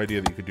 I had no idea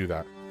that you could do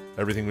that.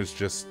 Everything was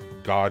just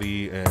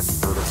gaudy and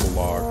vertical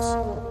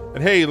logs.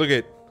 And hey, look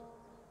at,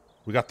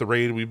 we got the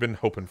raid we've been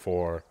hoping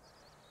for.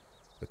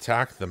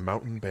 Attack the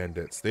mountain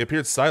bandits. They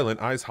appeared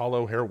silent, eyes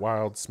hollow, hair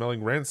wild,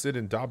 smelling rancid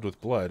and daubed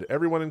with blood.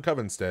 Everyone in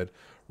Covenstead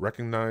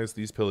recognized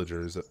these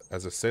pillagers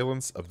as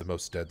assailants of the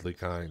most deadly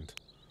kind.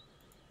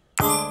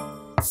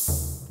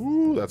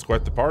 Ooh, that's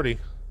quite the party.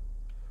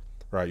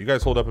 Alright, you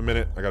guys hold up a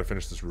minute. I gotta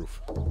finish this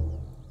roof. It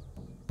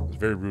was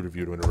very rude of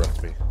you to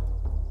interrupt me.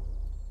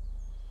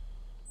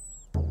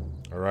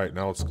 Alright,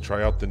 now let's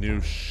try out the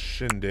new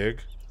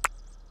shindig.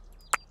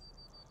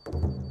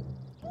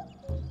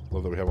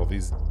 Love that we have all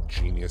these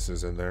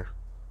geniuses in there.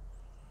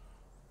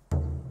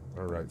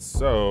 Alright,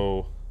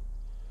 so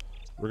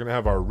we're going to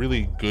have our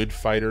really good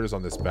fighters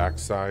on this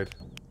backside.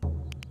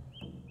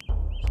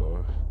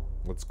 So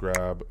let's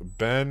grab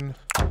Ben.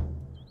 I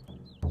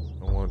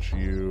want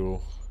you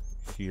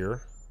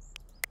here.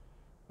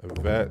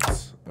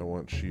 Yvette, I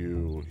want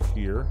you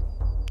here.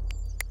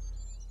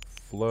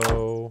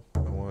 Flo, I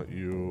want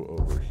you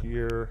over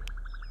here.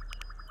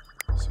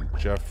 See,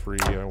 Jeffrey,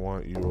 I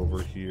want you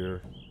over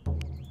here.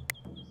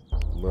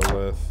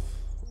 Lilith,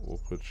 we'll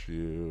put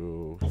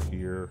you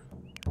here.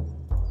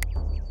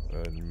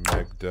 And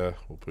Magda,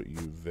 we'll put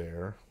you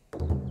there.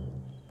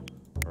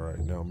 Alright,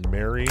 now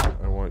Mary,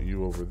 I want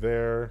you over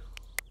there.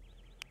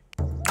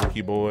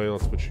 Ricky Boy,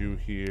 let's put you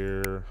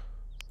here.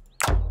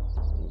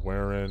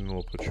 Warren,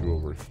 we'll put you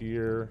over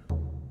here.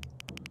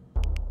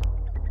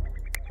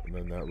 And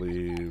then that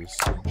leaves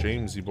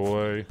Jamesy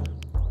Boy.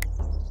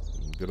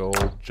 And good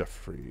old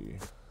Jeffrey.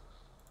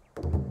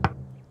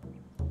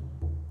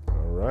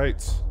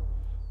 Alright.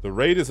 The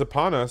raid is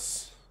upon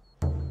us.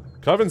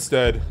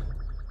 Covenstead,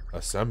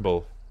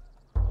 assemble.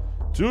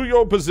 To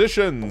your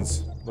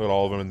positions. Look at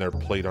all of them in their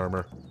plate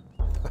armor.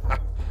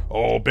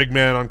 Oh, big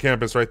man on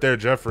campus right there,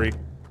 Jeffrey.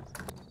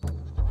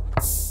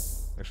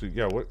 Actually,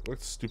 yeah,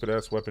 what stupid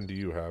ass weapon do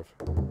you have?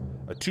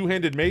 A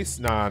two-handed mace?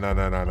 Nah.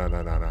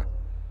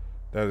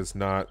 That is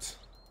not.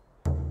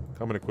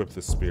 Come and equip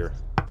this spear.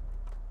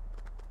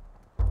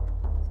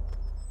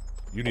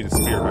 You need a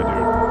spear, my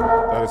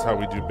dude. That is how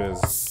we do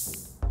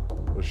biz.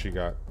 What does she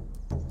got?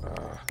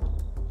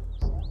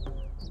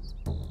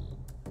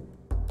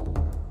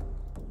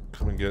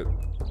 and get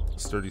a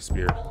sturdy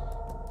spear.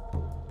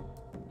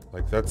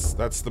 Like,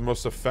 that's the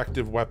most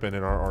effective weapon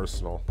in our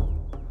arsenal.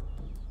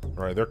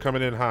 Alright, they're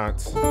coming in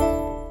hot.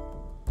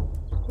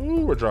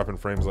 Ooh, we're dropping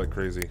frames like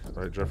crazy.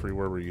 Alright, Jeffrey,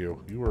 where were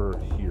you? You were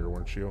here,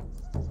 weren't you?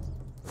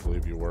 I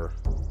believe you were.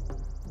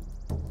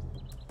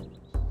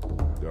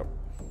 Yep.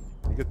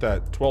 You get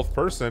that 12th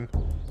person,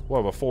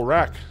 we'll have a full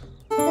rack.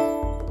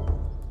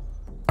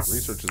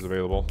 Research is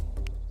available.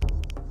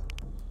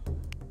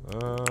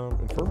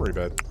 Infirmary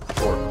bed.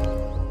 Sure.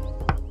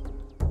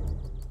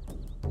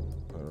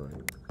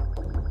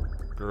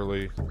 Alright.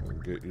 Girly,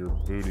 get your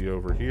booty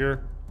over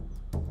here.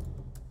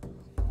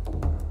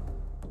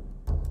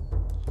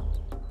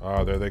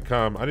 Oh, there they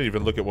come. I didn't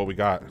even look at what we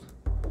got.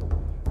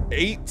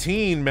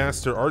 18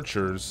 Master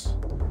Archers.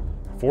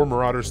 4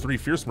 Marauders, 3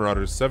 Fierce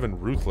Marauders, 7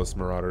 Ruthless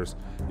Marauders.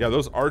 Yeah,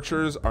 those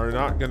Archers are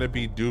not going to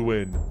be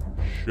doing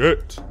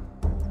shit.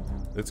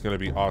 It's going to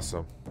be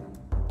awesome.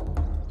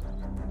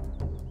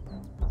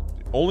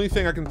 The only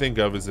thing I can think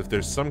of is if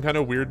there's some kind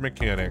of weird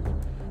mechanic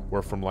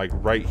where from, like,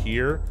 right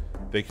here,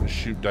 they can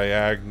shoot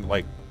diagonal,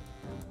 like,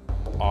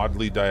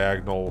 oddly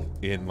diagonal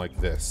in like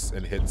this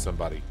and hit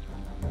somebody.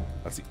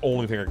 That's the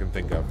only thing I can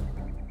think of.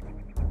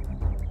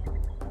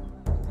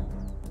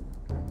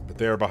 But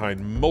they are behind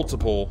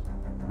multiple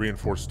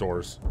reinforced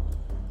doors.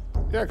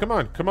 Yeah, come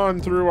on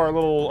through our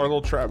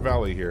little trap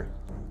valley here.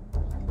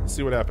 Let's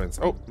see what happens.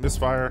 Oh,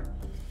 misfire.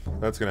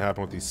 That's gonna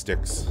happen with these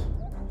sticks.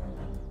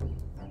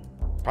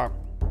 Pop.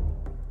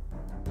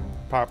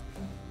 Pop.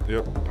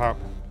 Yep, pop.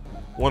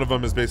 One of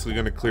them is basically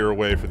gonna clear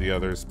away for the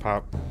others.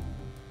 Pop.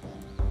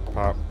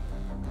 Pop.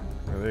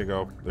 Oh, there you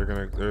go. There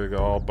they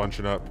go, all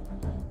bunching up.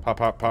 Pop,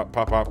 pop, pop,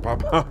 pop, pop,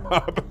 pop, pop,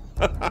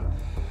 pop.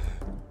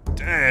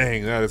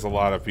 Dang, that is a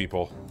lot of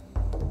people.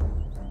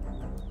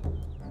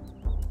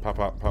 Pop,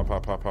 pop, pop,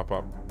 pop, pop, pop,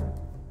 pop.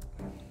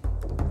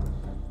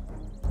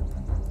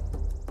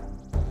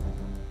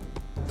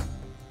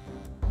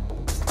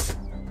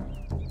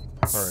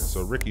 Alright,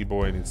 so Ricky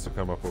Boy needs to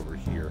come up over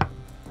here.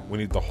 We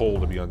need the hole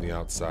to be on the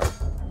outside.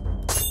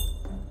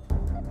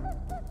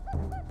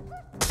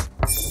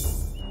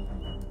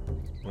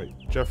 Wait,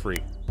 Jeffrey.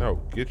 No,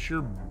 get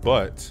your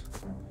butt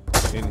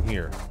in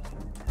here.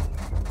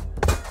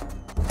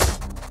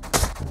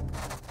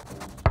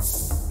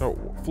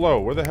 No, Flo,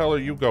 where the hell are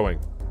you going?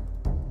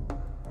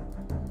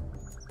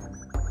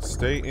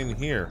 Stay in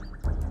here.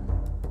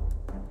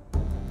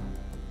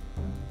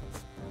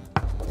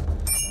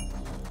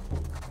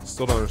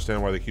 Still don't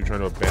understand why they keep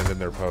trying to abandon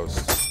their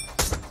posts.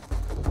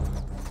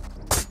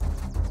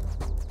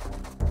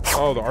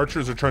 Oh, the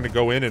archers are trying to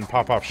go in and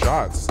pop off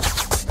shots.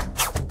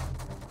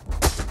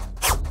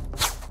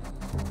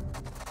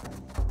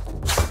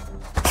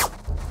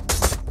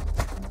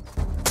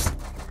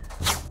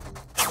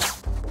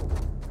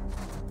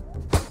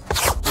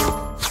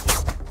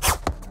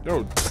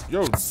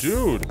 Yo,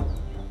 dude,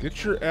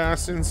 get your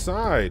ass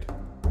inside.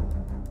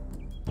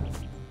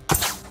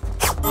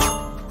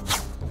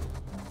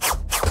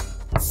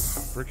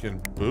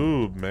 Freaking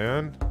boob,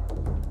 man.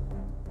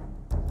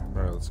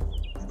 Alright, let's...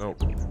 Nope.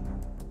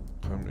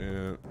 Come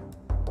in.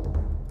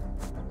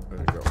 There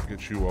you go.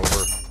 Get you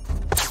over.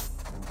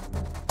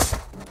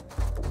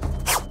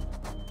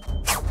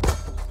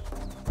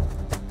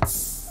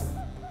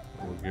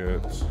 We'll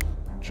get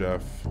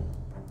Jeff.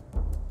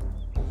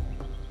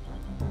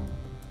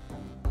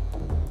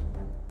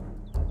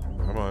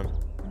 Come on.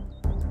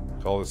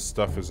 All this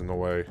stuff is in the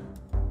way.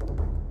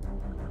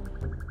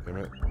 Damn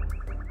it.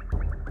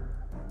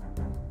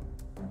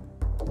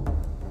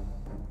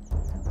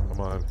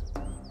 Come on.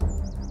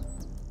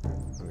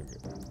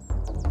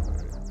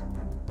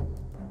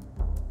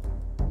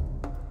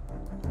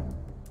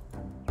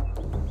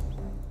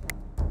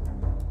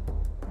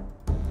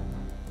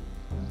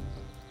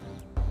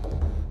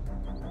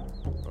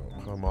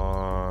 Oh, come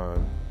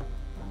on.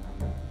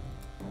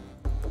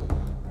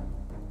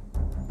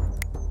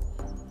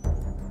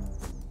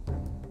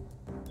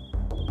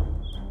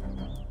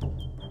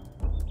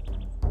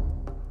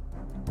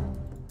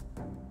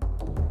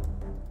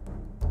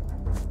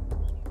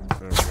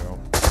 There we go.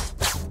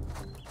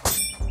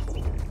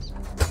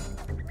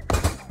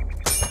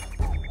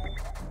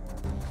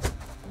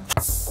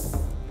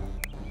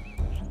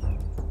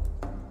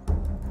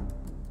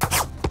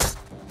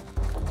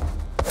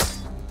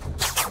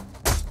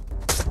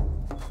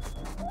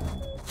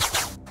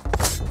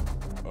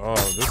 Oh,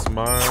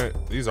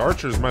 these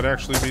archers might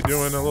actually be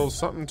doing a little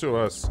something to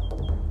us.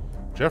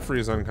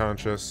 Jeffrey's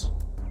unconscious.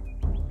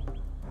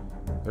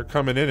 They're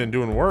coming in and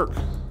doing work.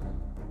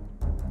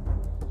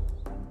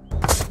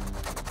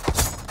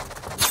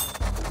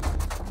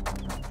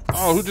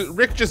 Oh,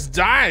 Rick just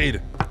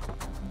died!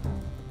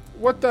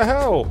 What the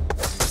hell?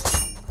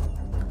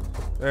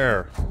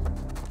 There.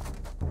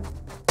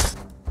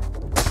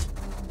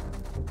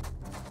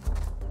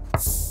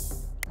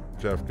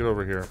 Jeff, get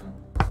over here.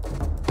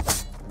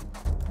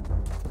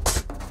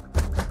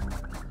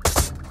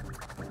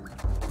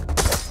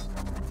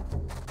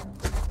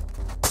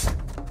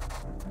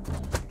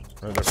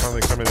 Alright, they're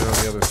finally coming in on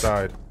the other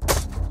side.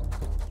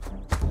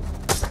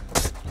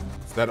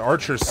 That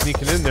archer's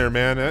sneaking in there,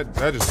 man.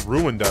 That just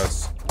ruined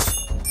us.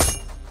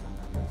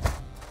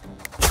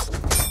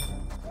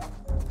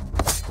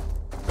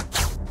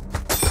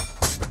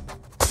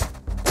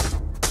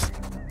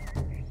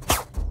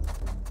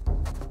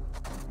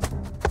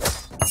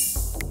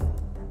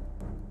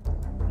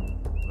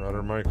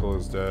 Michael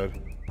is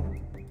dead.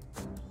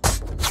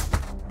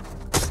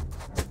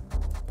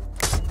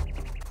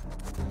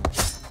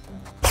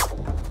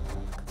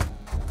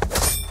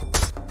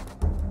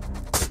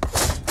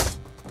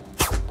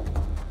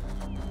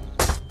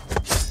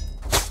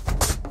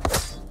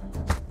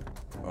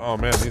 Oh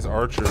man, these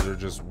archers are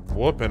just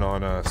whooping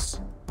on us.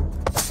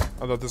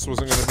 I thought this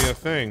wasn't going to be a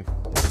thing.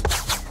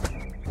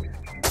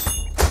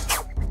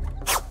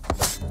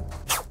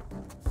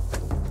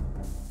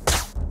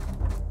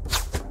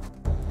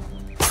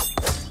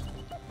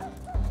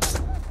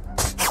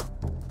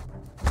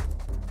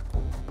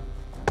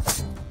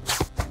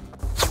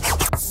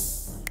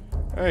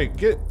 Hey,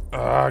 get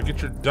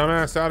your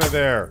dumbass out of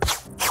there.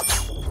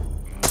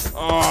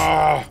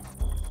 Oh,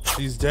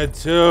 she's dead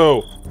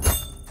too.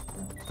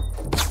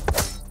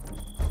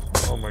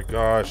 Oh my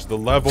gosh, the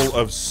level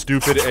of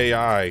stupid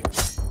AI.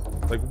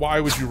 Like, why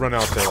would you run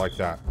out there like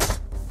that?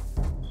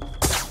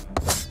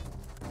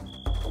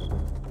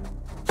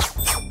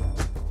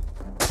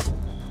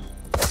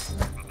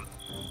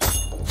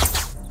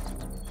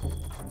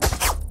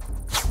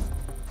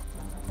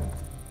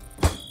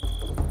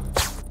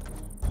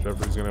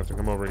 Jeffrey's gonna have to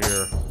come over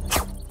here.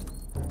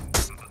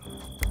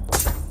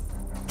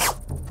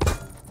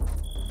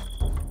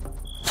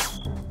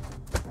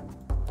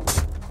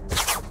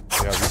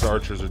 Yeah, these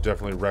archers are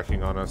definitely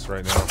wrecking on us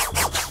right now.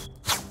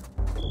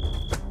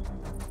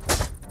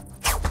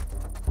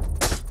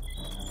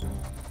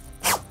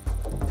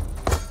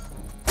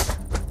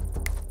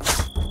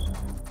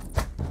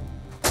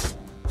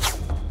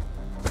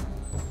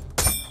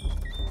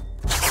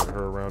 Get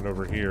her around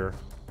over here.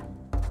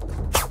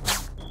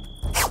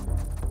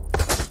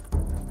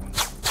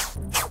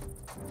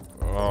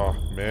 Oh,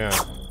 man.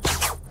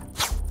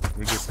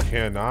 We just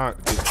cannot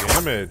get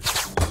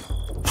damaged.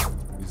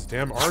 These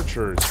damn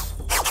archers.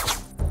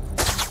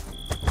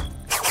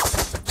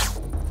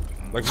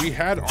 Like, we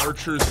had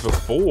archers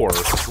before.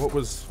 What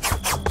was...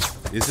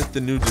 Is it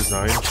the new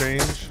design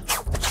change?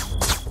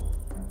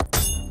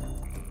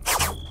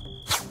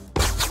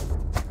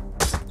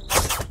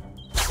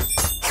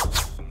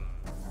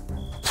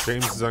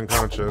 James is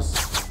unconscious.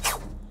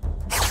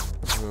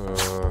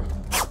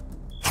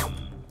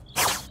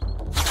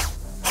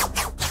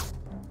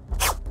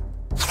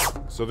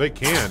 So they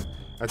can.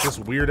 At this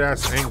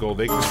weird-ass angle,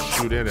 they can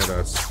shoot in at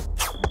us.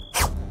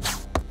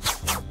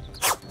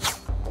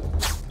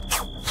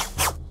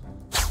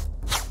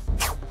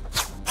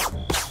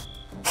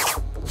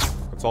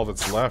 That's all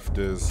that's left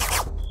is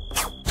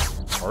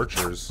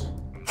archers.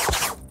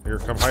 Here,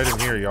 come hide in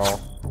here, y'all.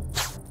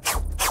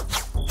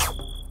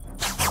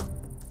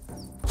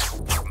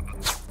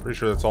 Pretty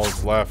sure that's all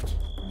that's left.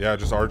 Yeah,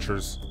 just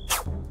archers.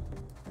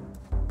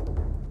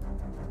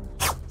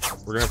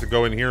 We're gonna have to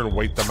go in here and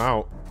wait them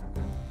out.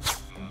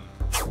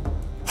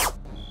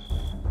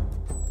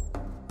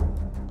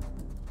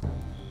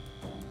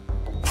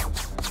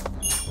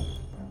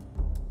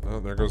 Oh,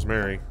 there goes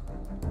Mary.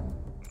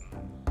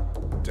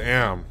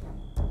 Damn.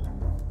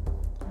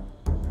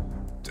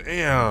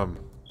 Damn.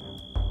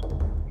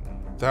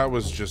 That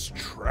was just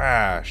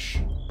trash.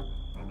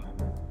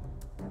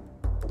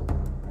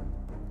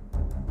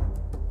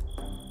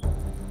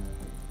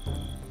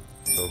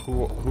 So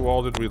who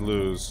all did we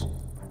lose?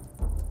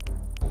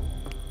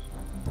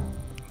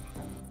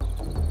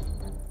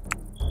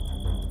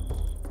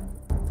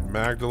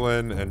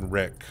 Magdalene and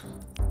Rick.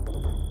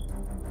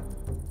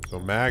 So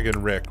Mag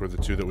and Rick were the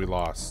two that we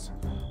lost.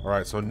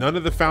 Alright, so none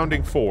of the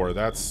founding four.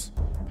 That's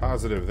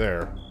positive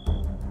there.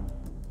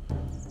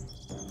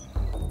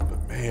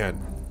 But man.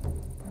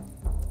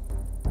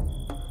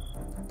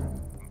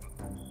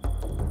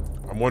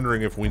 I'm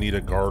wondering if we need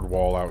a guard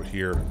wall out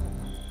here.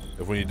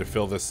 If we need to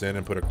fill this in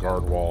and put a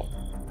guard wall.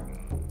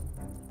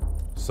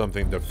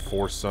 Something to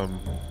force them,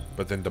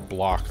 but then to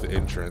block the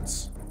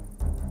entrance.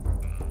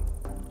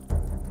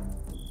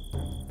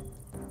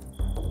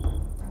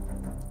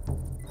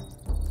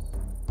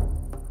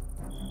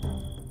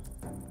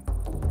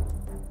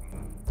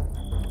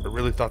 I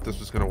really thought this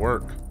was going to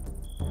work.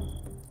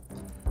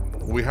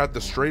 We had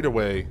the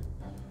straightaway.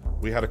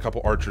 We had a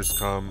couple archers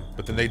come,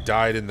 but then they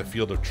died in the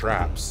field of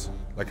traps.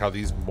 Like how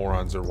these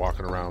morons are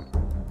walking around.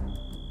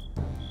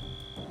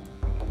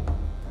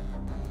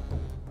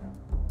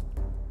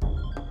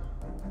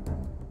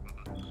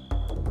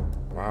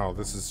 Wow,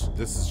 this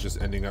is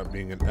just ending up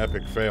being an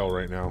epic fail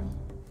right now.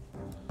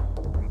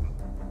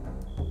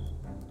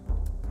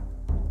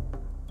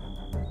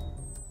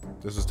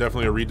 This is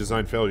definitely a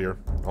redesign failure.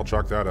 I'll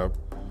chalk that up.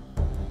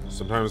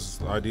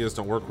 Sometimes ideas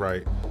don't work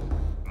right.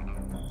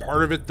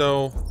 Part of it,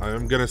 though,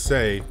 I'm gonna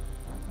say,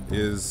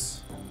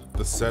 is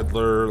the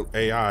settler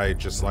AI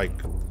just like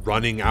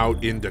running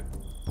out into,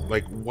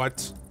 like,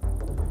 what?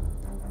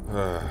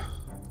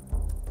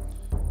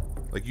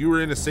 Like, you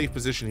were in a safe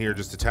position here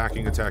just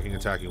attacking.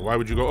 Why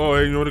would you go, oh,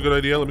 hey, you know what a good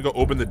idea? Let me go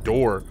open the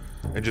door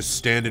and just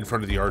stand in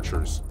front of the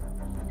archers.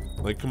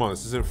 Like, come on,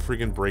 this isn't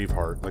freaking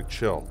Braveheart. Like,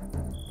 chill.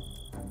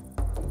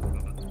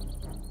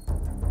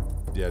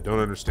 Yeah, don't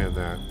understand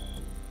that.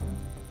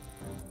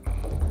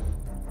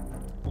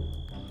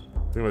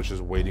 Pretty much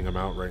just waiting them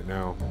out right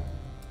now.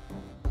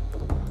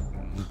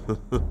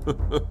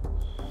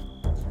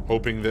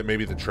 Hoping that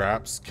maybe the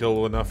traps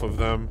kill enough of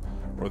them,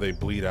 or they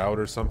bleed out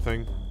or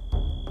something.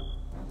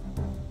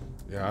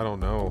 Yeah, I don't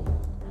know.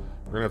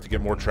 We're gonna have to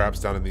get more traps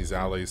down in these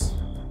alleys.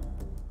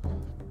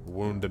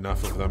 Wound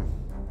enough of them.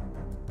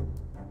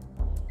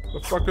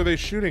 The fuck are they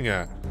shooting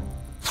at?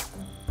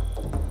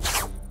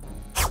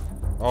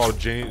 Oh,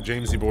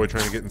 Jamesy boy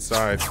trying to get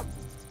inside.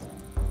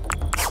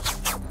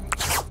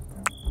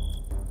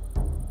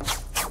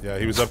 Yeah,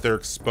 he was up there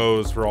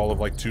exposed for all of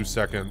like 2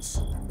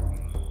 seconds.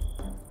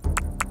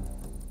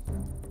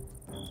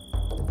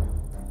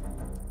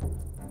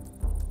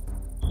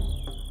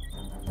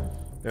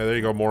 Yeah, there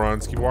you go,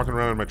 morons. Keep walking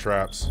around in my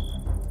traps.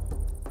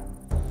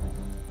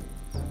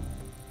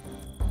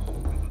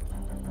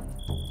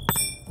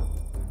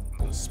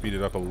 Speed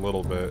it up a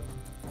little bit.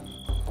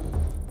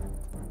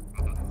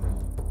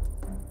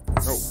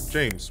 Oh,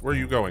 James, where are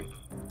you going?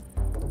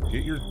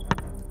 Get your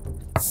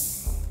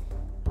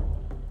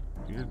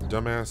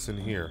dumbass in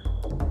here.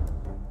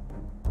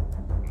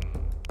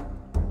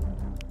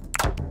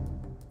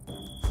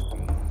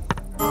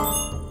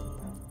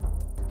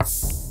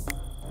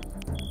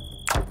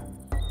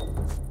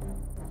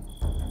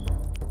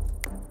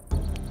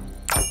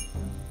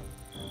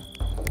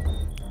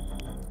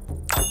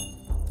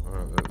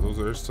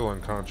 They're still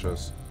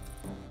unconscious.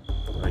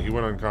 He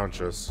went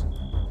unconscious.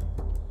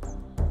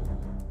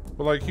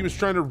 But like, he was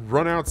trying to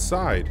run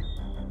outside.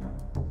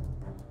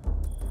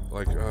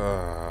 Like,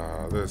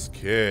 this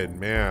kid,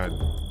 man.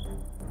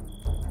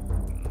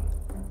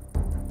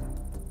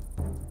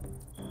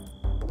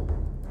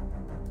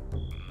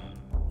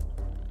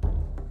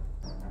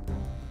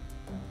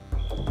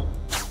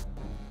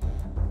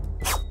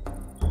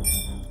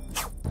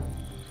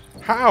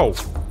 How?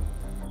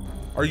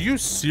 Are you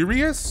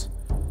serious?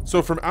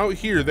 So from out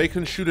here, they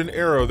can shoot an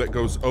arrow that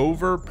goes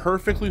over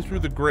perfectly through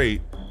the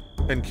grate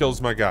and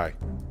kills my guy.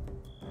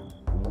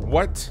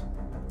 What?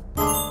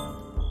 Oh,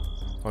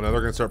 now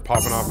they're gonna start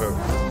popping off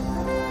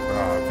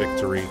of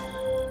victory.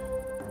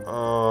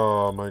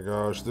 Oh my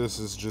gosh, this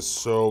is just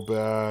so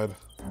bad.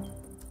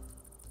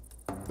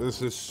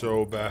 This is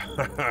so bad.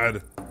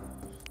 I'm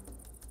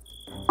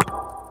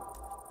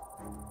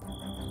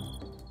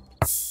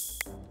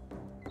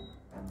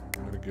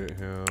gonna get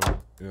him.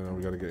 You know,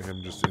 we gotta get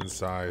him just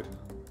inside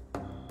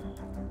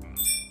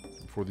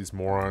before these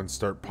morons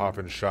start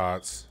popping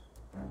shots.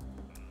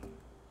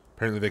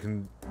 Apparently they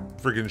can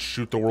freaking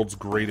shoot the world's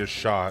greatest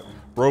shot.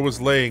 Bro was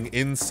laying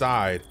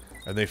inside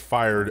and they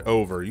fired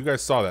over. You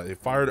guys saw that. They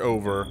fired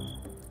over.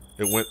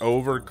 It went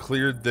over,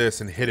 cleared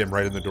this, and hit him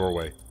right in the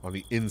doorway on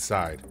the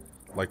inside.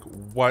 Like,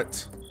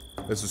 what?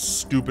 That's the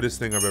stupidest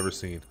thing I've ever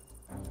seen.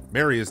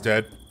 Mary is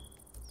dead.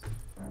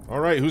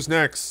 Alright, who's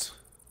next?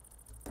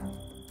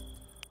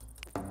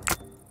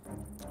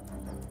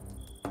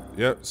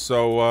 Yep,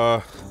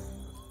 so,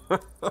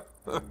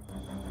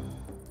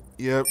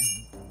 yep.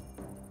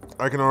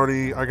 I can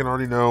already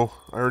know.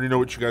 I already know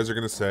what you guys are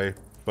gonna say,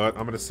 but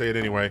I'm gonna say it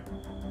anyway.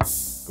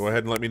 Go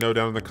ahead and let me know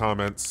down in the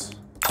comments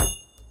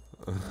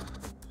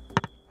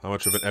how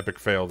much of an epic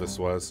fail this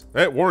was.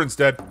 Hey, Warren's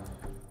dead.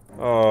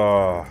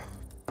 They're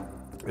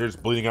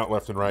just bleeding out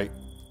left and right.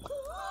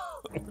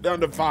 We're down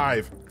to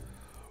 5.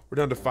 We're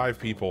down to 5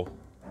 people.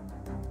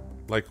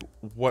 Like,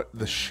 what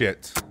the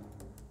shit?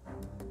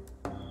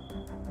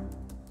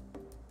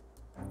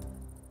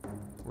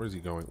 Where's he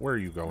going? Where are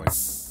you going?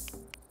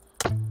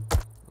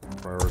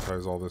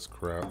 Prioritize all this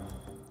crap.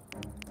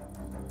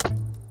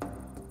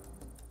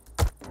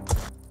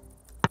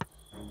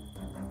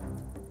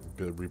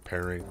 Bit of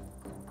repairing.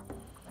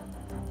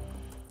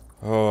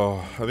 Oh,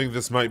 I think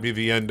this might be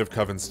the end of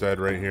Covenstead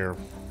right here.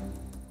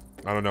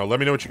 I don't know. Let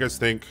me know what you guys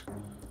think.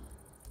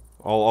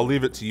 I'll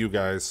leave it to you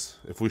guys.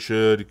 If we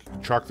should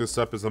chalk this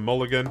up as a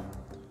mulligan,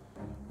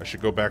 I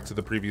should go back to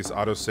the previous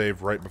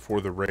autosave right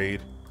before the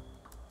raid.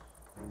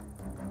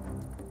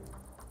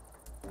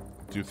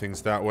 Do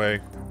things that way.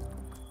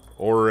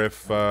 Or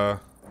if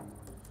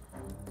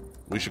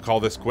we should call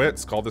this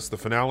quits, call this the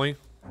finale,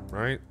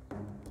 right?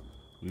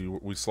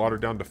 We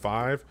slaughtered down to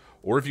 5.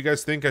 Or if you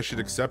guys think I should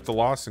accept the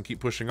loss and keep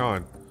pushing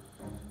on.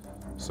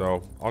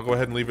 So I'll go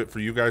ahead and leave it for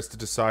you guys to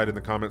decide in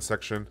the comment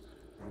section.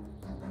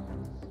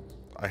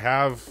 I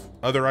have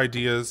other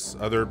ideas,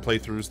 other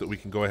playthroughs that we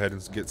can go ahead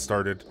and get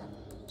started,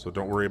 so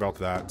don't worry about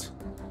that.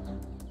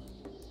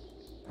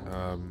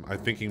 I'm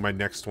thinking my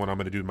next one I'm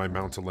going to do my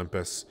Mount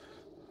Olympus.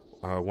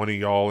 One of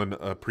y'all in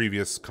a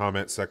previous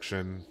comment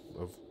section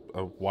of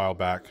a while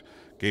back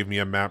gave me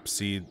a map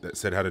seed that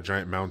said had a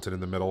giant mountain in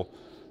the middle.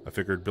 I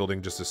figured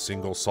building just a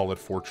single solid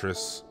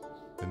fortress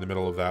in the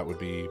middle of that would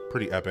be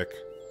pretty epic.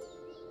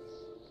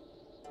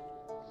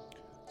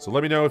 So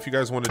let me know if you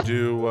guys want to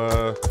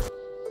do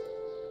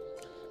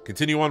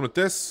continue on with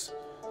this,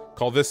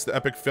 call this the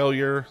epic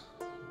failure,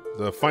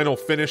 the final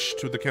finish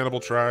to the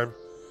cannibal tribe.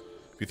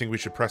 If you think we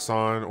should press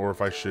on, or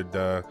if I should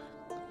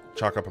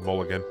chalk up a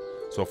mulligan.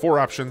 So 4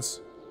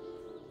 options,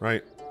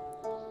 right?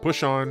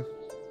 Push on,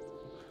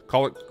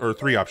 call it, or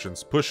 3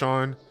 options. Push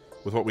on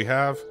with what we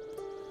have,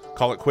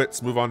 call it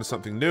quits, move on to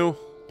something new,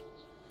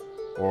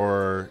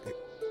 or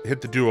hit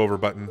the do-over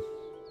button,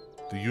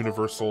 the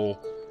universal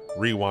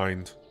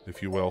rewind,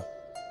 if you will.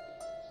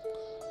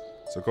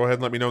 So go ahead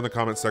and let me know in the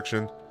comment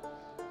section.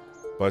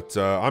 But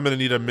I'm going to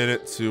need a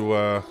minute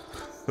to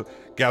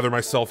gather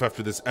myself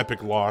after this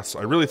epic loss.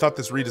 I really thought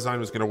this redesign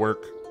was going to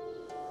work.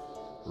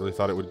 Really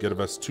thought it would give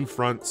us 2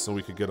 fronts so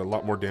we could get a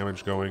lot more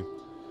damage going.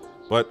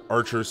 But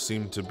archers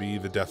seem to be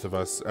the death of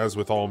us, as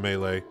with all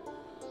melee.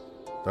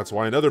 That's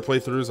why in other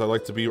playthroughs I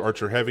like to be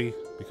archer heavy,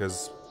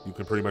 because you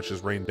can pretty much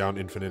just rain down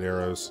infinite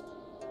arrows.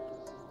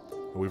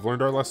 And we've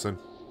learned our lesson.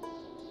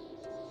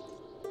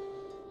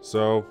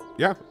 So,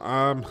 yeah,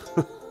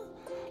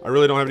 I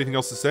really don't have anything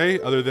else to say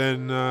other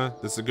than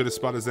this is as good a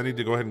spot as any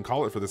to go ahead and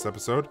call it for this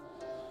episode.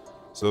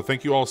 So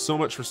thank you all so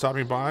much for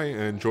stopping by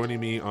and joining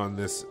me on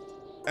this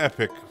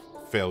epic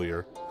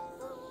failure.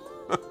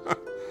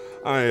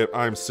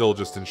 I'm still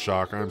just in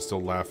shock. I'm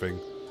still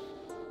laughing.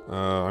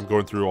 I'm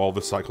going through all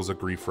the cycles of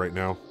grief right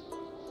now.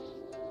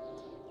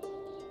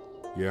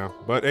 Yeah,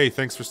 but hey,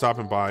 thanks for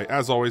stopping by.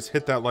 As always,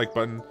 hit that like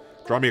button.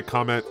 Drop me a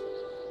comment.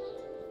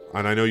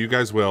 And I know you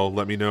guys will.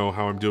 Let me know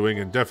how I'm doing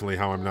and definitely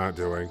how I'm not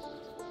doing.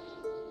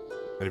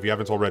 And if you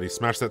haven't already,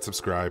 smash that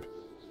subscribe.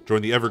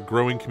 Join the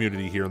ever-growing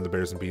community here on the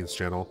Bears and Beans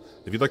channel.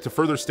 If you'd like to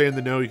further stay in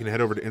the know, you can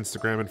head over to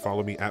Instagram and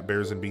follow me at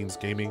Bears and Beans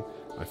Gaming.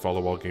 I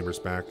follow all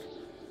gamers back.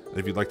 And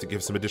if you'd like to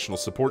give some additional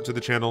support to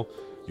the channel,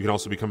 you can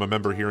also become a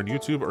member here on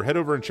YouTube or head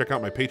over and check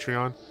out my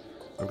Patreon.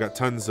 I've got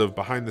tons of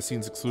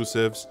behind-the-scenes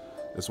exclusives,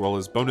 as well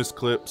as bonus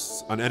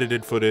clips,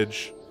 unedited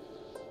footage.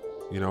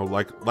 You know,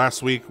 like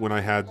last week when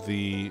I had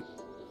the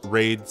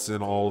raids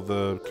and all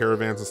the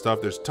caravans and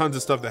stuff, there's tons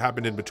of stuff that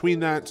happened in between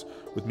that,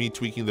 with me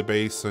tweaking the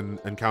base and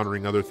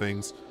encountering other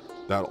things.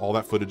 All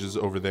that footage is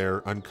over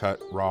there,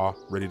 uncut, raw,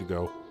 ready to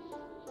go.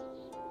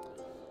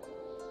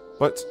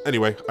 But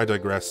anyway, I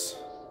digress.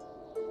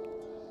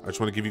 I just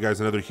want to give you guys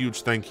another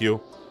huge thank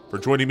you for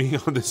joining me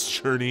on this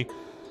journey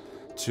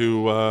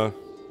to,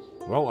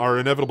 well, our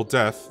inevitable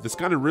death. This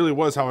kind of really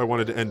was how I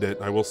wanted to end it,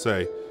 I will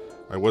say.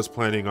 I was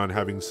planning on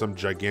having some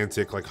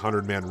gigantic, like,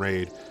 100-man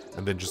raid,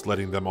 and then just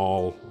letting them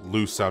all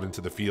loose out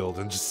into the field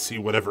and just see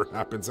whatever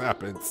happens,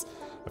 happens.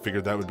 I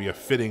figured that would be a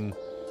fitting,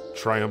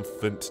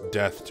 triumphant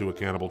death to a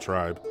cannibal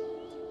tribe.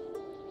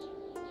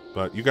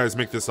 But you guys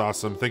make this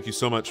awesome. Thank you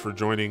so much for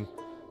joining.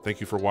 Thank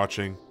you for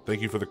watching.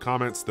 Thank you for the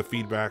comments, the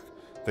feedback.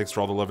 Thanks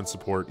for all the love and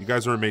support. You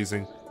guys are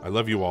amazing. I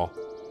love you all.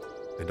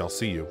 And I'll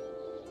see you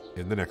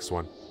in the next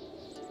one.